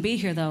 She couldn't be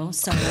here, though,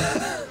 so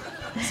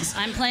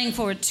I'm playing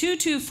for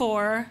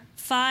 224-580.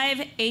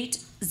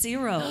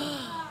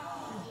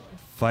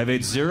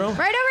 580? Right over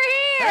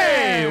here.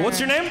 Hey, what's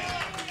your name?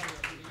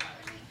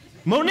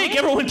 Monique.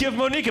 Everyone give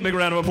Monique a big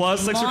round of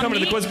applause. Thanks for coming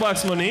to the Quiz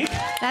Box, Monique.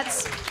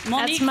 That's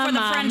Monique my for the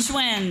mom. French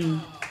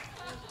win.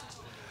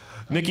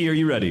 Nikki, are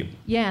you ready?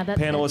 Yeah, that's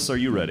Panelists, are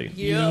you ready?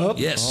 Yep.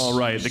 Yes. All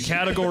right. The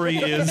category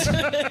is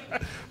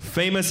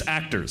famous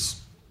actors.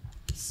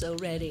 So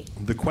ready.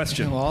 The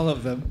question. All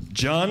of them.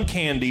 John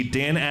Candy,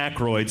 Dan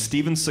Aykroyd,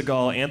 Steven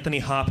Seagal, Anthony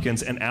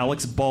Hopkins, and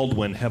Alex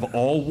Baldwin have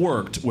all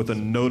worked with a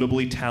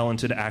notably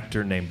talented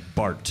actor named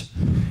Bart.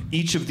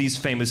 Each of these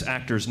famous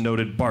actors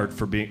noted Bart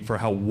for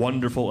how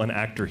wonderful an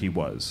actor he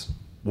was.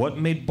 What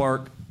made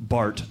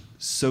Bart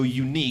so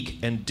unique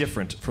and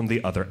different from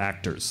the other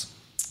actors?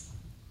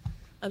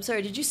 I'm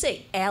sorry, did you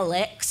say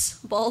Alex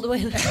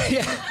Baldwin?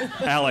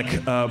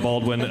 Alec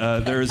Baldwin,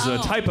 there's a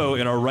typo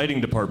in our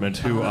writing department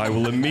who I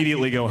will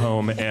immediately go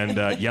home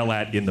and yell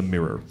at in the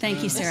mirror.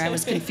 Thank you, Sarah. I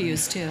was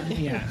confused, too.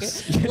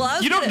 Yes. Well, I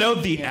was You don't gonna- know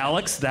the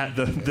Alex, the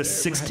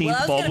 16th Well, I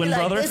was gonna Baldwin be like,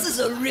 brother? this is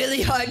a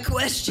really hard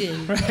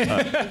question.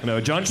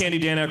 No, John Candy,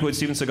 Dan Aykroyd,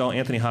 Steven Seagal,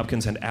 Anthony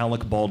Hopkins, and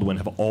Alec Baldwin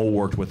have all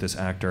worked with this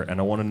actor, and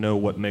I want to know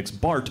what makes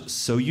Bart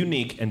so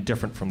unique and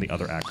different from the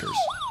other actors.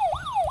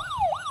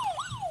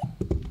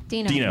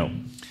 Dino.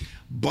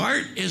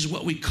 Bart is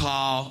what we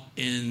call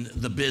in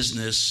the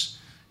business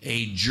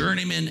a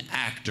journeyman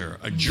actor.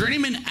 A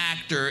journeyman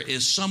actor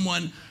is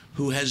someone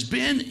who has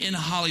been in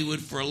Hollywood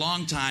for a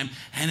long time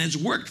and has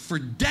worked for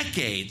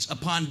decades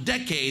upon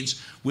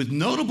decades with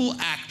notable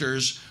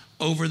actors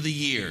over the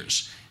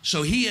years.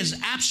 So he has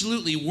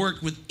absolutely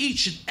worked with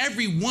each and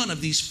every one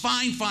of these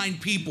fine, fine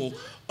people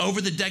over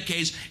the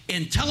decades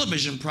in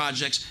television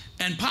projects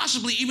and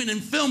possibly even in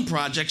film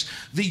projects.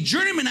 The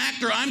journeyman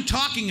actor I'm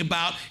talking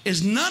about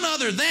is none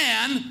other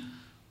than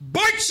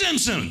Bart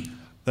Simpson.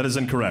 That is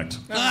incorrect.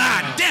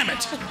 Ah, damn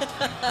it.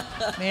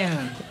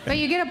 Man, But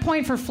you get a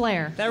point for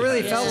flair. that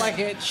really felt like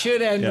it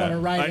should end on a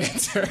right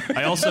answer.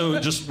 I also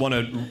just want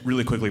to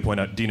really quickly point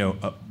out, Dino,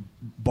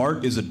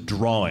 Bart is a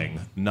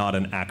drawing, not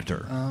an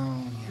actor.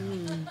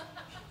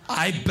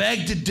 I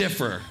beg to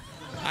differ.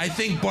 I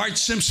think Bart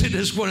Simpson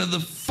is one of the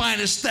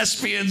finest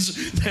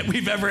thespians that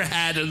we've ever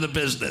had in the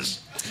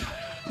business.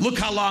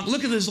 Look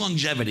at his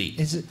longevity.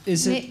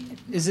 Is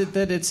it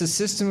that it's a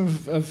system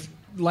of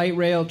light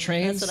rail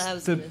trains? That's what I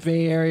was the gonna say.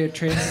 Bay Area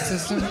transit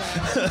system?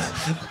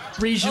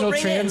 Regional ring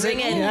in, transit? ring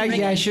in, yeah, ring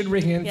yeah, I in. should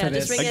ring in Yeah, for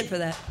this. just ring in for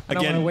that. I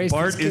don't wanna waste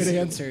Bart these good is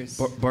answers.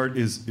 Bart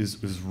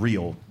is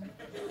real.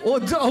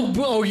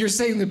 Oh, you're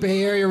saying the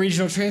Bay Area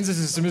regional transit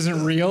system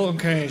isn't real?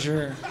 Okay,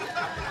 sure.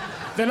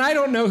 Then I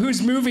don't know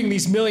who's moving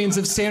these millions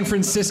of San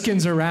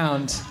Franciscans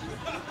around.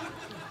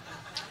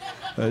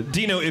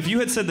 Dino, if you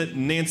had said that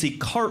Nancy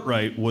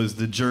Cartwright was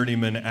the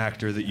journeyman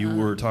actor that you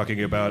were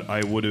talking about,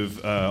 I would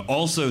have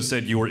also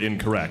said you were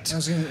incorrect. I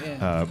was gonna,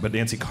 yeah. But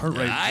Nancy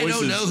Cartwright I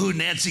don't know who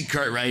Nancy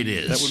Cartwright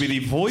is. That would be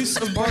the voice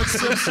of Bart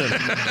Simpson.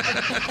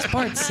 It's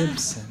Bart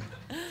Simpson.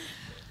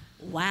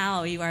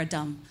 Wow, you are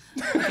dumb.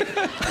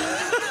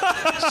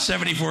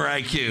 74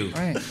 IQ.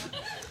 Right.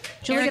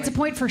 Julie gets a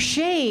point for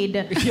shade.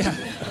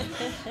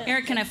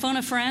 Eric, can I phone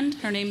a friend?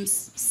 Her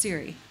name's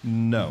Siri.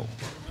 No,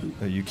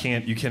 you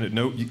can't.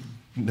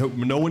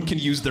 No one can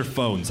use their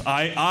phones.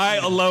 I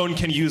alone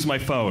can use my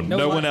phone.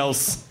 No one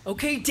else.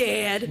 Okay,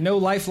 Dad. No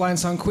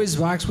lifelines on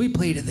Quizbox. We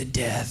play to the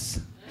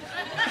death.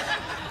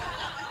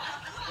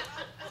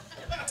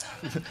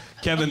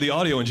 Kevin, the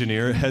audio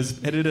engineer,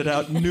 has edited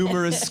out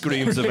numerous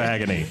screams of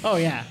agony. Oh,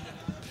 yeah.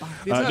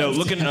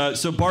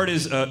 So Bart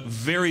is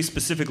very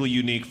specifically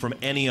unique from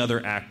any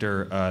other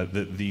actor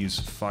that these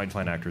fine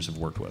actors have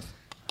worked with.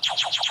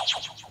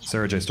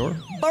 Sarah J. Storr?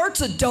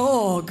 Bart's a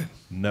dog.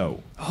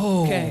 No.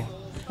 Oh. Okay.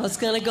 I was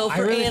gonna go for I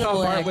really animal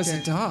thought Bart actor. was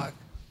a dog.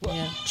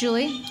 Yeah.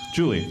 Julie?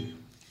 Julie?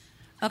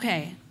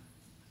 Okay.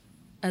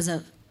 As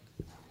a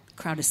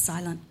crowd is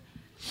silent,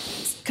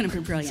 it's going to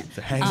be brilliant.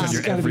 It hangs on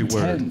your Gotta every be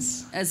word.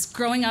 tense. As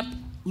growing up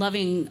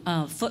loving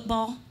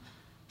football,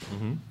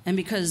 and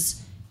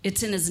because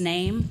it's in his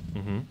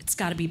name, it's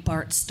got to be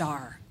Bart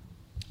Starr.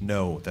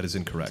 No, that is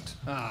incorrect.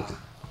 That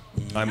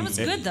was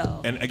good,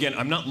 though. And again,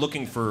 I'm not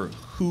looking for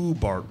who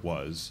Bart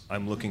was.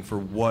 I'm looking for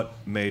what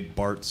made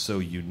Bart so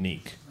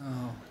unique.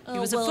 He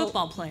was a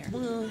football player.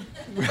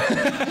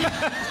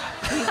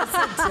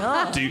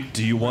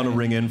 Do you want to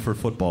ring in for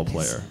football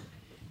player?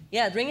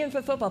 Yeah, ring in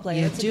for football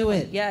player. Yeah, That's a do good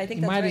it. one. Yeah, I think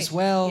You that's might right. as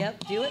well.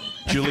 Yep, do it.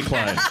 Julie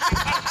Klein.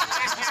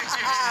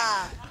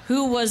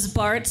 Who was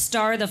Bart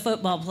Starr, the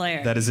football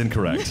player? That is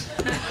incorrect.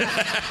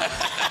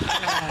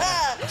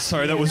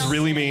 Sorry, that was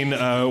really mean.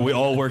 We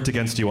all worked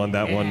against you on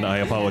that one. I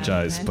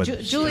apologize. But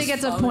Julie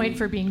gets a point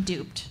for being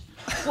duped.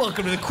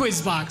 Welcome to the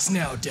quiz box.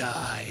 Now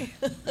die.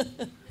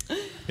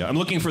 Yeah, I'm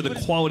looking for the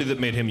quality that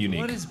made him unique.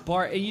 What is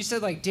Bart? You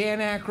said like Dan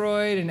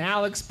Aykroyd and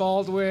Alex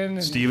Baldwin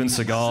and Steven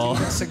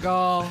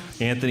Seagal.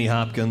 Anthony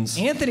Hopkins.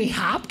 Anthony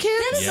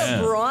Hopkins? That is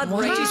a broad Wow.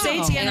 range Did you say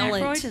of Dan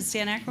talent. Aykroyd? Is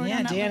Dan Aykroyd Yeah,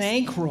 on that Dan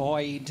list?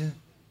 Aykroyd.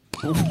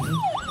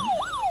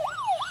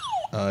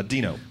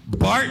 Dino.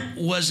 Bart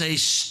was a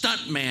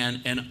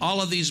stuntman in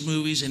all of these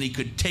movies, and he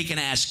could take an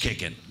ass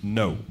kicking.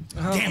 No.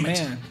 Oh, Damn it.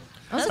 man.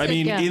 That's a I good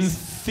mean, guess. in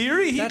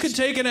theory, he could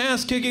take an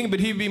ass kicking, but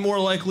he'd be more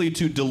likely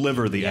to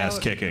deliver the ass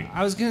kicking.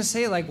 I was gonna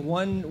say like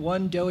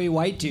one doughy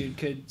white dude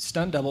could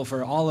stunt double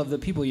for all of the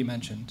people you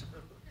mentioned.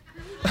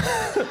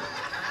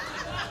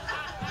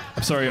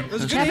 I'm sorry. It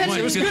was a good Kevin- point.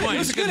 it was Good good. point. It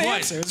was a good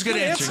answer. It was a Good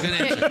good answer. Good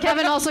answer.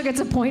 Kevin also gets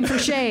a point for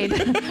shade.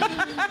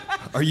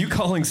 Are you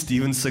calling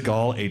Steven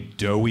Seagal a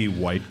doughy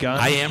white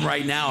guy? I am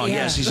right now. Yeah.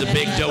 Yes, he's a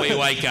big doughy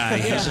white guy.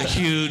 He's a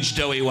huge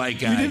doughy white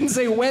You guy. didn't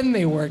say when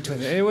they worked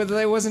with it.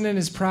 It wasn't in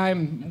his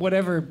prime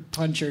whatever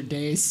puncher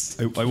days.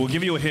 I will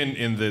give you a hint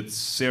in that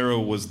Sarah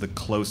was the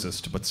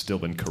closest, but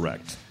still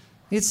incorrect.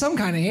 It's some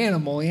kind of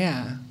animal,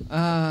 yeah.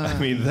 I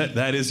mean,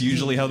 that is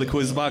usually how the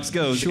quiz box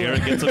goes. Sure.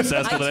 Eric gets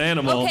obsessed with an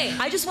animal. Okay,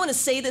 I just want to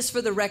say this for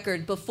the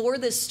record. Before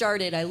this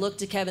started, I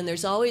looked at Kevin.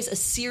 There's always a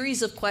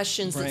series of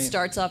questions that Right.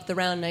 starts off the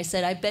round, and I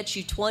said, I bet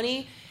you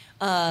 20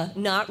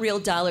 not real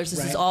dollars. This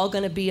is Right. all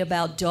going to be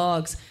about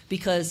dogs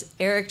because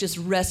Eric just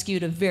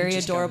rescued a very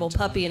Just got adorable into it.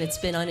 puppy, and it's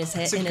been on his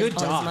head It's a and good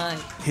on his dog. mind.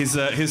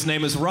 His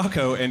name is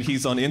Rocco, and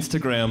he's on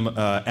Instagram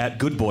at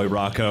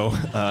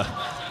goodboyrocco.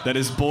 That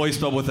is boy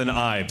spelled with an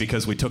I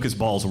because we took his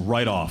balls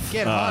right off.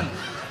 Get on it.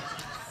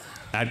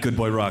 At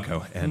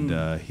goodboyrocco,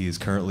 and he is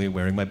currently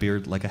wearing my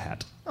beard like a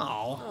hat.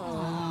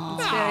 Oh.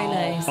 It's very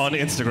nice. On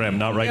Instagram,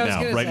 not right I was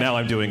now. gonna Right say. now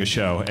I'm doing a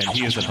show, and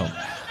he is at home.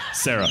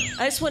 Sarah.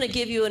 I just want to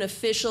give you an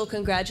official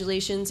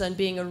congratulations on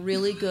being a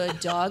really good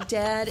dog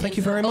dad. Thank and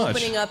you very for much.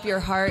 opening up your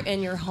heart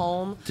and your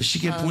home. Does she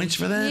get points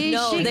for that?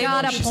 No, she they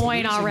got won't. a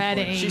point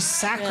already. She's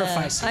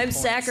sacrificing. I'm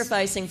points.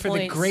 sacrificing For the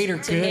points greater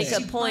to good. make a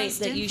She point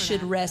buzzed that in you for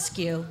should that.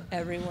 rescue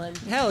everyone.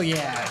 Hell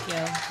yeah.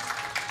 Yeah.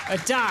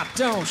 Adopt,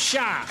 don't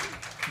shop.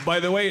 By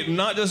the way,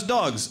 not just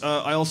dogs.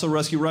 I also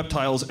rescue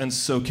reptiles, and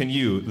so can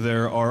you.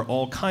 There are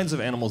all kinds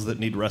of animals that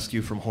need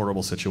rescue from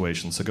horrible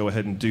situations, so go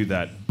ahead and do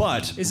that.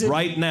 But Is it-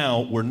 right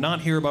now, we're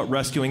not here about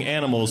rescuing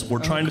animals. We're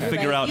trying to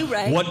figure Right, out you're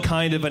right. what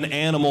kind of an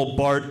animal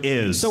Bart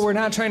is. So we're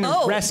not trying to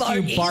Oh, rescue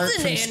Bart is Bart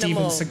an from Steven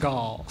animal.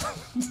 Seagal.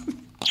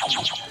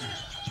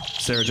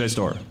 Sarah J.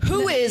 Storr.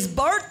 Who is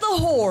Bart the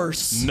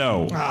horse?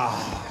 No.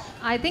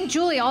 I think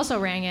Julie also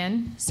rang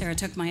in. Sarah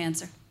took my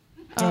answer.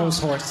 Oh, it was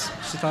horse.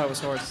 She thought it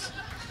was horse.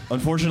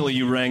 Unfortunately,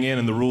 you rang in,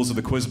 and the rules of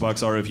the quiz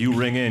box are if you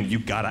ring in, you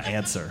gotta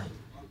answer.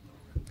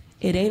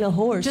 It ain't a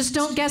horse. Just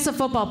don't guess a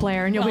football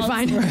player and you'll be Well,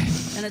 fine.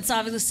 And it's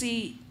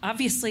obviously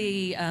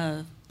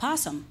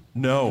possum.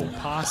 No.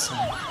 Possum.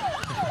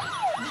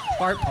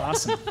 Bart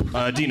Possum.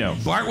 Dino.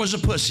 Bart was a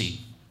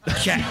pussy.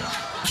 Cat.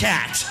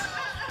 Cat.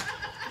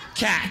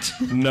 Cat.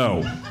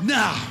 No.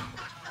 No.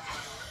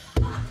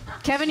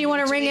 Kevin, you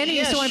want to ring in or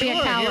you still want to be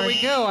a coward? Here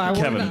we go.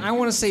 Kevin. I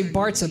want to say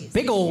Bart's a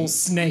big old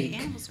snake.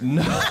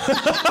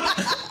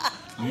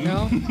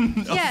 No?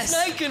 Yes.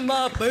 Snake in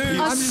my boots.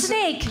 A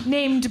snake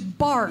named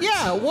Bart.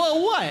 Yeah,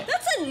 well, what?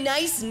 That's a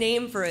nice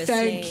name for a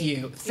snake. Thank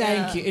you.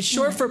 Thank you. It's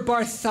short for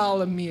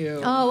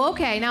Bartholomew. Oh,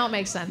 okay. Now it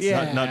makes sense.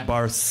 Yeah. Not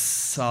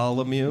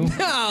Bartholomew.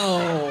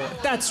 No,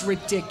 that's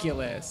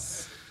ridiculous.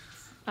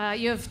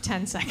 You have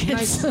 10 seconds.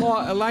 Nice,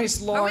 a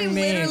nice long Are we name.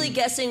 literally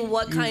guessing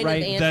what kind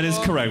right. of animal? That is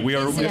correct. We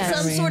are. Is it Yeah.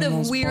 some sort of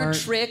Animals, weird Bart.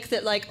 trick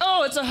that, like,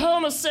 oh, it's a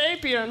Homo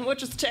sapien,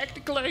 which is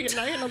technically an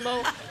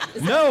animal?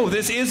 No,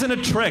 this isn't a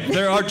trick.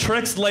 There are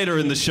tricks later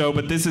in the show,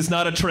 but this is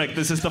not a trick.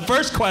 This is the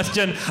first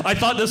question. I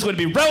thought this would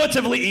be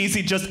relatively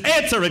easy. Just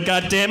answer it,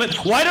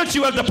 goddammit. Why don't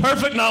you have the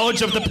perfect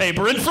knowledge of the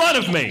paper in front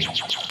of me?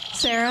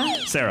 Sarah?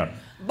 Sarah.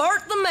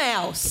 Bart the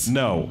mouse.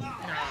 No.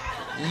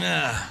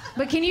 Nah.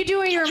 But can you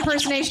do your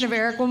impersonation of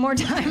Eric one more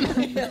time?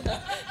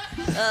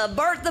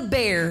 Bart the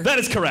bear. That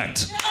is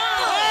correct.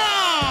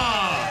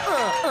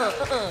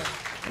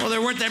 Well,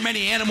 there weren't that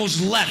many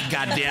animals left,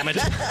 goddammit.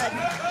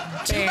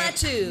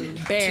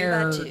 2x2.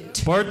 Bear.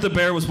 2x2. Bart the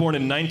Bear was born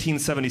in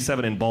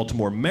 1977 in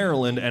Baltimore,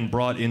 Maryland, and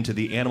brought into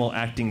the animal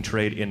acting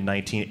trade in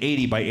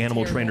 1980 by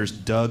animal trainers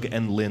Doug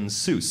and Lynn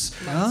Seuss.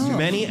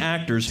 Many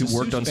actors who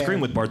worked Seuss on screen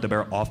Bear. with Bart the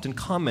Bear often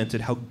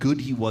commented how good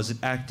he was at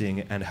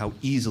acting and how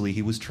easily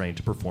he was trained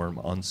to perform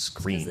on Because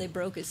screen. they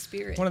broke his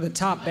spirit. One of the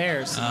top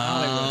bears in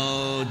Hollywood.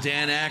 Oh,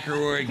 Dan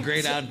Aykroyd,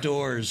 Great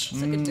Outdoors.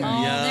 It's like a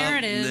dog. Yeah, there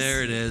it is.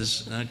 There it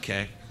is.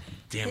 Okay.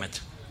 Damn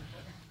it.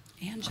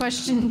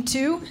 Question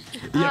 2.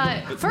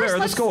 Yeah, but where are the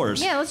let's-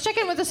 scores? Yeah, let's check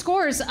in with the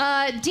scores.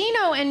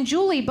 Dino and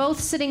Julie both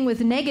sitting with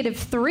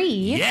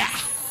 -3. Yeah.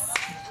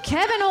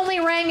 Kevin only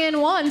rang in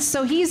once,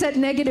 so he's at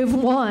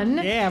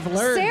 -1. Yeah, I've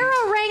learned.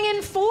 Sarah rang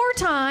in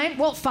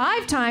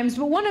 5 times,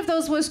 but one of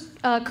those was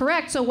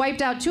correct, so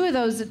wiped out 2 of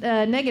those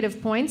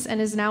negative points and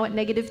is now at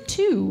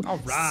 -2. All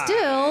right.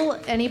 Still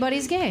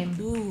anybody's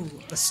game.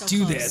 Let's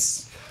do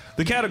this.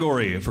 The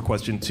category for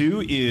question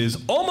 2 is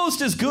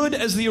almost as good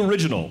as the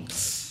original.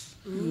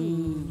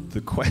 The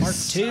Part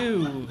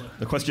 2.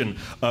 The question,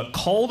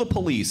 Call the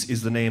Police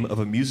is the name of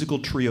a musical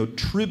trio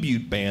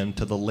tribute band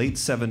to the late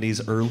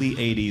 70s, early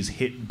 80s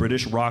hit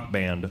British rock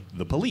band,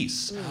 The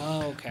Police.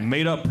 Oh, okay.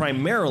 Made up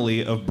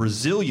primarily of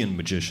Brazilian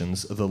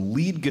magicians, the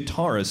lead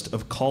guitarist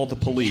of Call the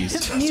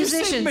Police.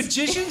 Musicians.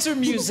 Magicians or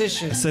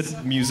musicians? I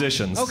said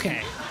musicians.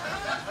 Okay.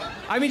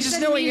 I mean,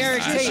 just knowing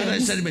Eric I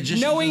Tate. said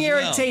magicians Knowing as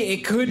Eric well. Tate,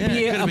 it could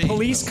be it a could be.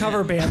 police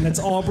cover band that's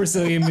all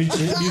Brazilian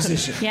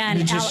musicians. Yeah, and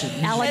magicians.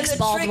 Alex And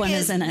the Baldwin trick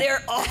is in it.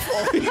 They're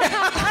awful.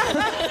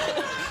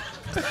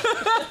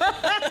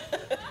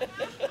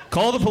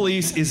 Call the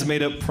Police is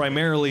made up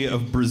primarily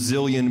of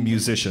Brazilian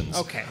musicians.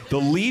 Okay. The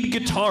lead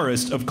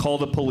guitarist of Call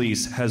the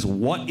Police has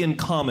what in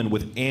common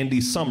with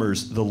Andy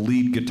Summers, the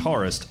lead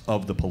guitarist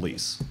of The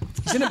Police?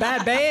 He's in a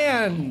bad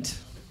band.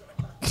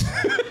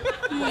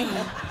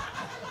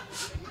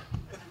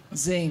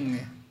 Zing.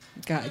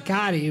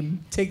 Got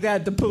him. Take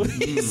that, the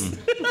police.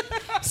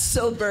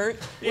 So burnt.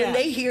 Yeah. When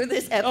they hear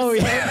this episode, Oh,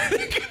 yeah.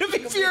 They're going to be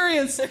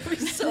furious. so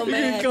They're going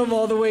mad. to come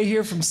all the way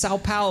here from Sao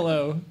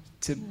Paulo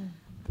to,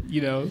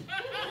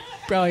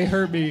 probably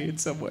hurt me in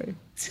some way.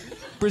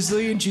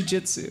 Brazilian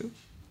Jiu-Jitsu.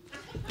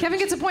 Kevin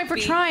gets a point for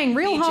trying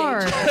real BJJ.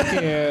 hard.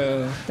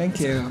 Thank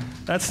you.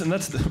 That's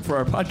for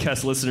our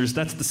podcast listeners.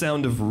 That's the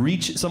sound of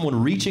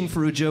someone reaching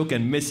for a joke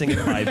and missing it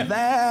by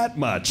that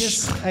much.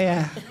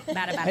 Yeah.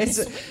 Bad about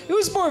It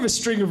was more of a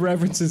string of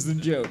references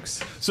than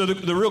jokes. So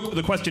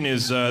the question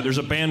is, there's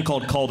a band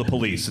called Call the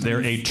Police.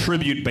 They're a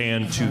tribute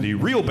band to the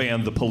real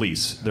band, The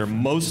Police. They're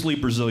mostly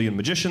Brazilian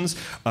magicians,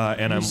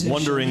 and I'm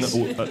wondering.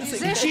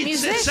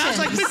 Musicians. It sounds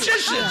like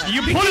magicians.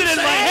 You put it in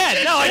my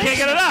head. No, I can't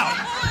get it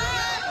out.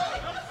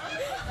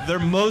 They're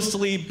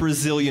mostly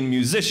Brazilian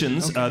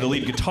musicians. The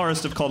lead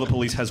guitarist of Call the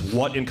Police has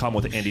what in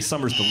common with Andy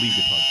Summers, the lead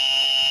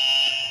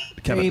guitarist?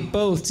 They Kevin.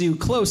 both do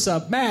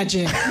close-up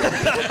magic.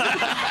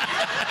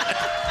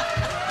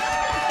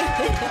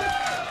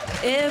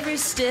 Every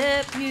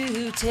step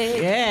you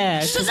take. Yeah.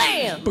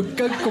 Shazam!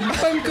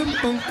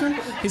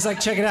 He's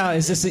like, check it out.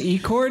 Is this an E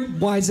chord?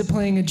 Why is it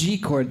playing a G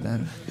chord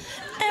then?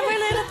 Every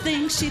little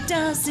thing she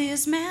does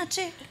is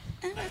magic.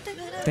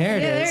 There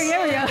it is.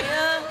 There we go.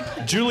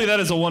 Julie, that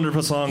is a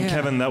wonderful song. Yeah.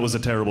 Kevin, that was a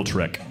terrible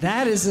trick.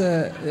 That is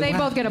a. They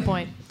both get a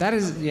point. That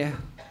is, yeah.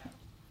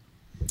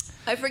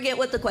 I forget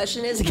what the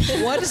question is.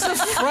 What does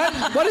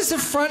the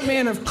front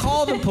man of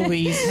Call the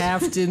Police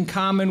have in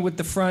common with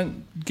the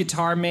front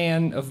guitar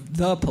man of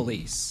The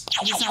Police?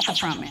 He's not the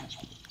front man.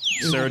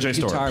 Sarah J.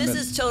 Storr. Guitar This man.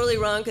 is totally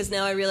wrong because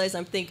now I realize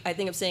I think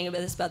I'm saying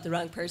this about the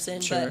wrong person.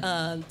 Sure.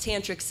 But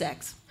tantric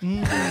sex.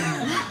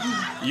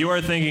 You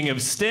are thinking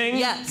of Sting.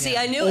 Yeah. See,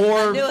 I knew it. Or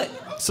I knew it.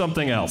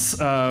 something else,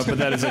 but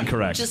that is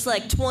incorrect. Just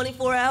like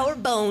 24-hour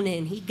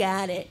boning. He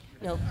got it.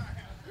 No,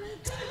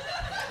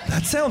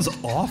 That sounds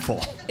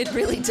awful. it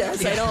really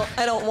does. I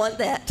don't want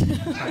that.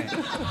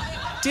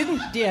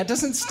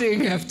 Doesn't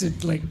Sting have to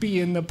be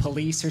in the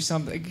police or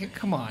something?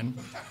 Come on.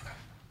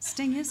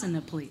 Sting is in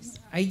the police.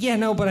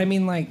 But I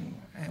mean,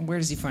 where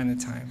does he find the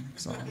time?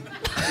 So.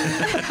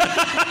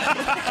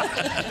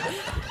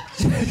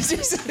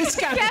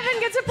 Kevin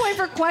gets a point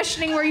for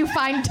questioning where you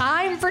find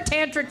time for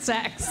tantric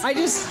sex. I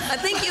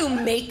think you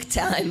make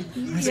time for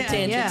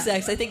tantric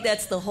sex. I think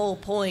that's the whole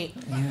point.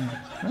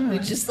 Yeah. You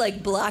just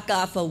block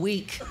off a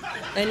week,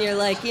 and you're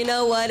like, you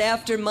know what?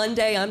 After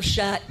Monday, I'm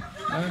shot.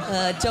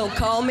 Don't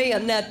call me.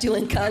 I'm not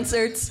doing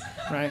concerts.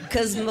 Right.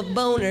 Because my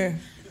boner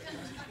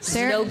is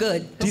no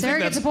good. Sarah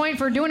gets a point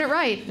for doing it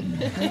right.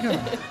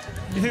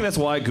 Do you think that's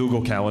why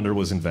Google Calendar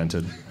was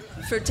invented?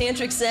 For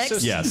tantric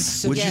sex?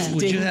 Yes. Would you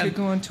Sting have could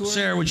go on tour?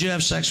 Sarah? Would you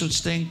have sex with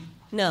Sting?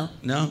 No.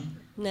 No.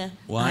 Nah.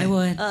 Why? I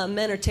would.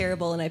 Men are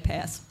terrible, and I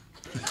pass.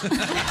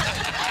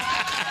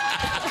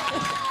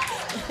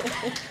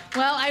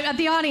 Well,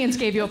 the audience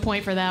gave you a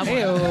point for that one.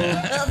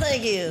 Well,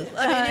 thank you.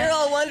 I mean, you're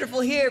all wonderful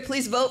here.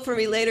 Please vote for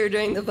me later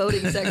during the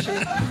voting section.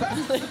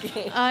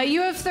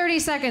 You have 30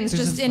 seconds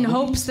just in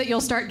hopes that you'll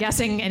start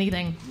guessing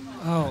anything.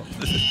 Oh.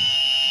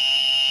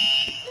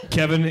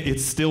 Kevin,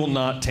 it's still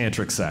not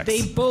tantric sex.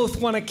 They both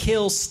want to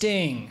kill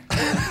Sting.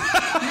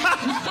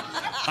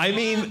 I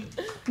mean,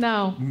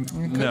 No.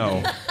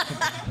 no.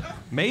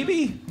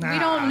 Maybe? We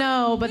don't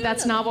know, but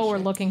that's not what we're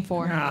looking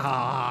for.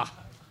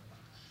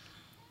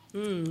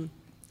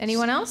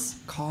 Anyone else?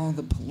 Call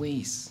the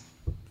police.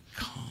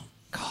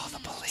 Call the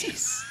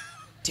police.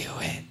 Do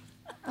it.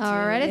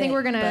 All right, I think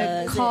we're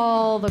gonna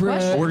call the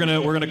question. We're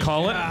gonna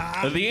call it.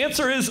 The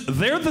answer is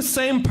they're the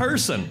same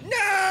person.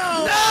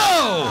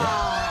 No!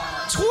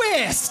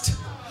 Twist!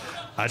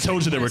 I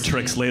told you there were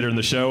tricks later in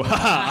the show.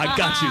 I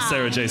got you,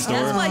 Sarah J. Storr.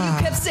 That's why you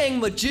kept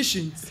saying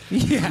magicians.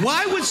 Yeah.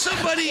 Why would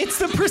somebody? It's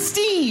the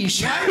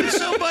prestige. Why would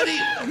somebody?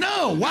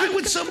 No. Why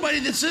would somebody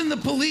that's in the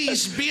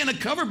police be in a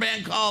cover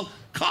band called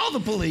Call the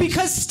Police?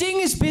 Because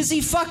Sting is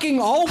busy fucking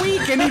all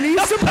week and he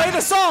needs to play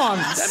the songs.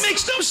 That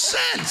makes no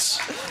sense.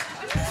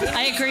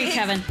 I agree,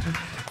 Kevin.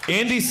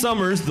 Andy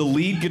Summers, the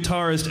lead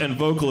guitarist and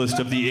vocalist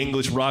of the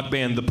English rock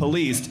band The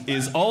Police,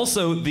 is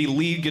also the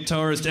lead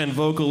guitarist and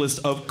vocalist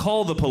of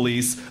Call the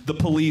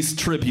Police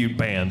tribute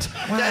band.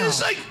 That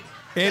is like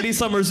Andy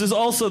Summers is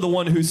also the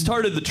one who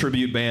started the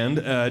tribute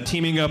band,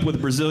 teaming up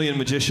with Brazilian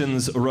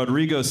magicians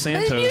Rodrigo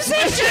Santos.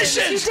 Magicians!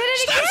 You did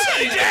it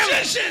Stop again! saying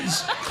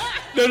magicians!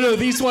 No,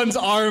 these ones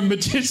are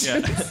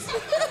magicians.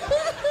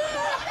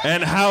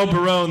 And Hal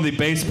Barone, the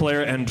bass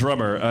player and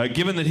drummer.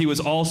 Given that he was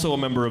also a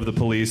member of the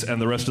Police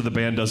and the rest of the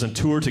band doesn't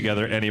tour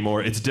together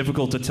anymore, it's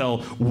difficult to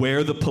tell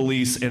where the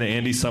Police and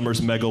Andy Summers'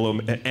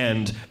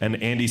 end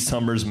and Andy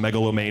Summers'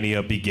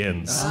 megalomania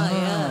begins.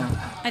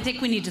 I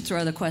think we need to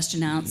throw the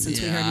question out since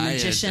we heard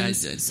magicians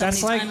so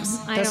That's many like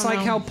times. that's like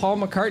how Paul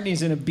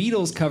McCartney's in a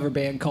Beatles cover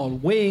band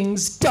called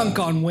Wings, Dunk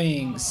on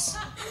Wings.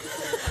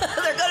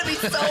 They're going to be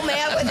so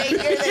mad when they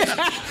hear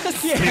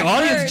this. The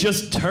audience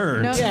just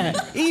turned. No. Yeah,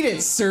 eat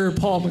it, Sir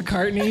Paul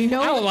McCartney.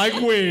 No. I don't like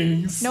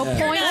wings. No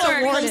points Or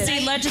come awarded.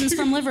 see Legends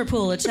from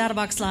Liverpool at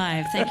Shadowbox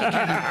Live. Thank you,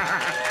 Kevin.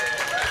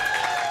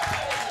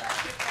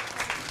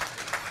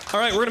 All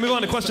right, we're going to move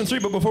on to question 3,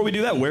 but before we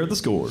do that, where are the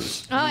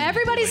scores?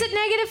 Everybody's at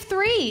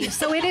 -3,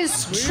 so it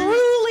is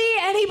truly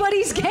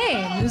anybody's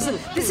game.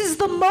 This is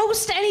the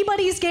most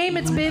anybody's game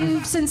it's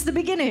been since the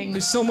beginning.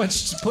 There's so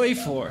much to play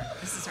for.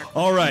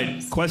 All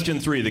right, question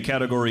 3. The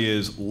category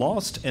is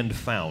lost and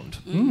found.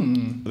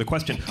 The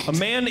question: a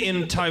man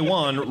in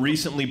Taiwan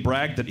recently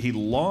bragged that he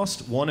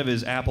lost one of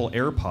his Apple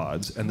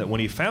AirPods and that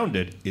when he found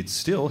it, it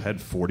still had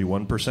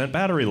 41%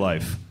 battery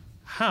life.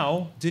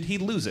 How did he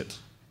lose it?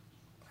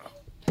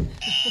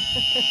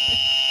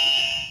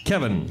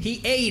 Kevin.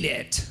 He ate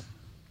it.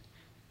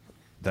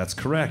 That's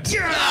correct.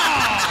 Get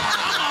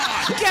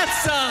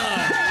some!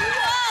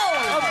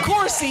 Of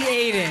course he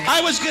ate it.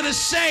 I was going to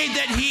say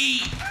that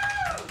he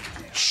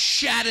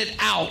shat it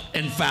out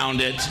and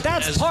found it.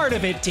 That's part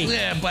of it, T.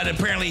 Yeah, but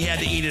apparently he had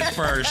to eat it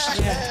first.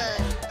 Yeah,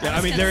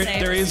 I mean,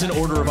 there is an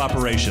order of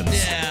operations.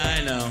 Yeah,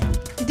 I know.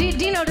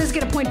 Dino does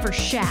get a point for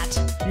shat.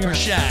 For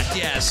shat,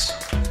 yes.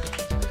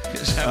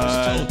 'Cause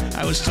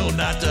I was told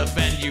not to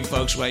offend you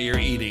folks while you're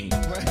eating.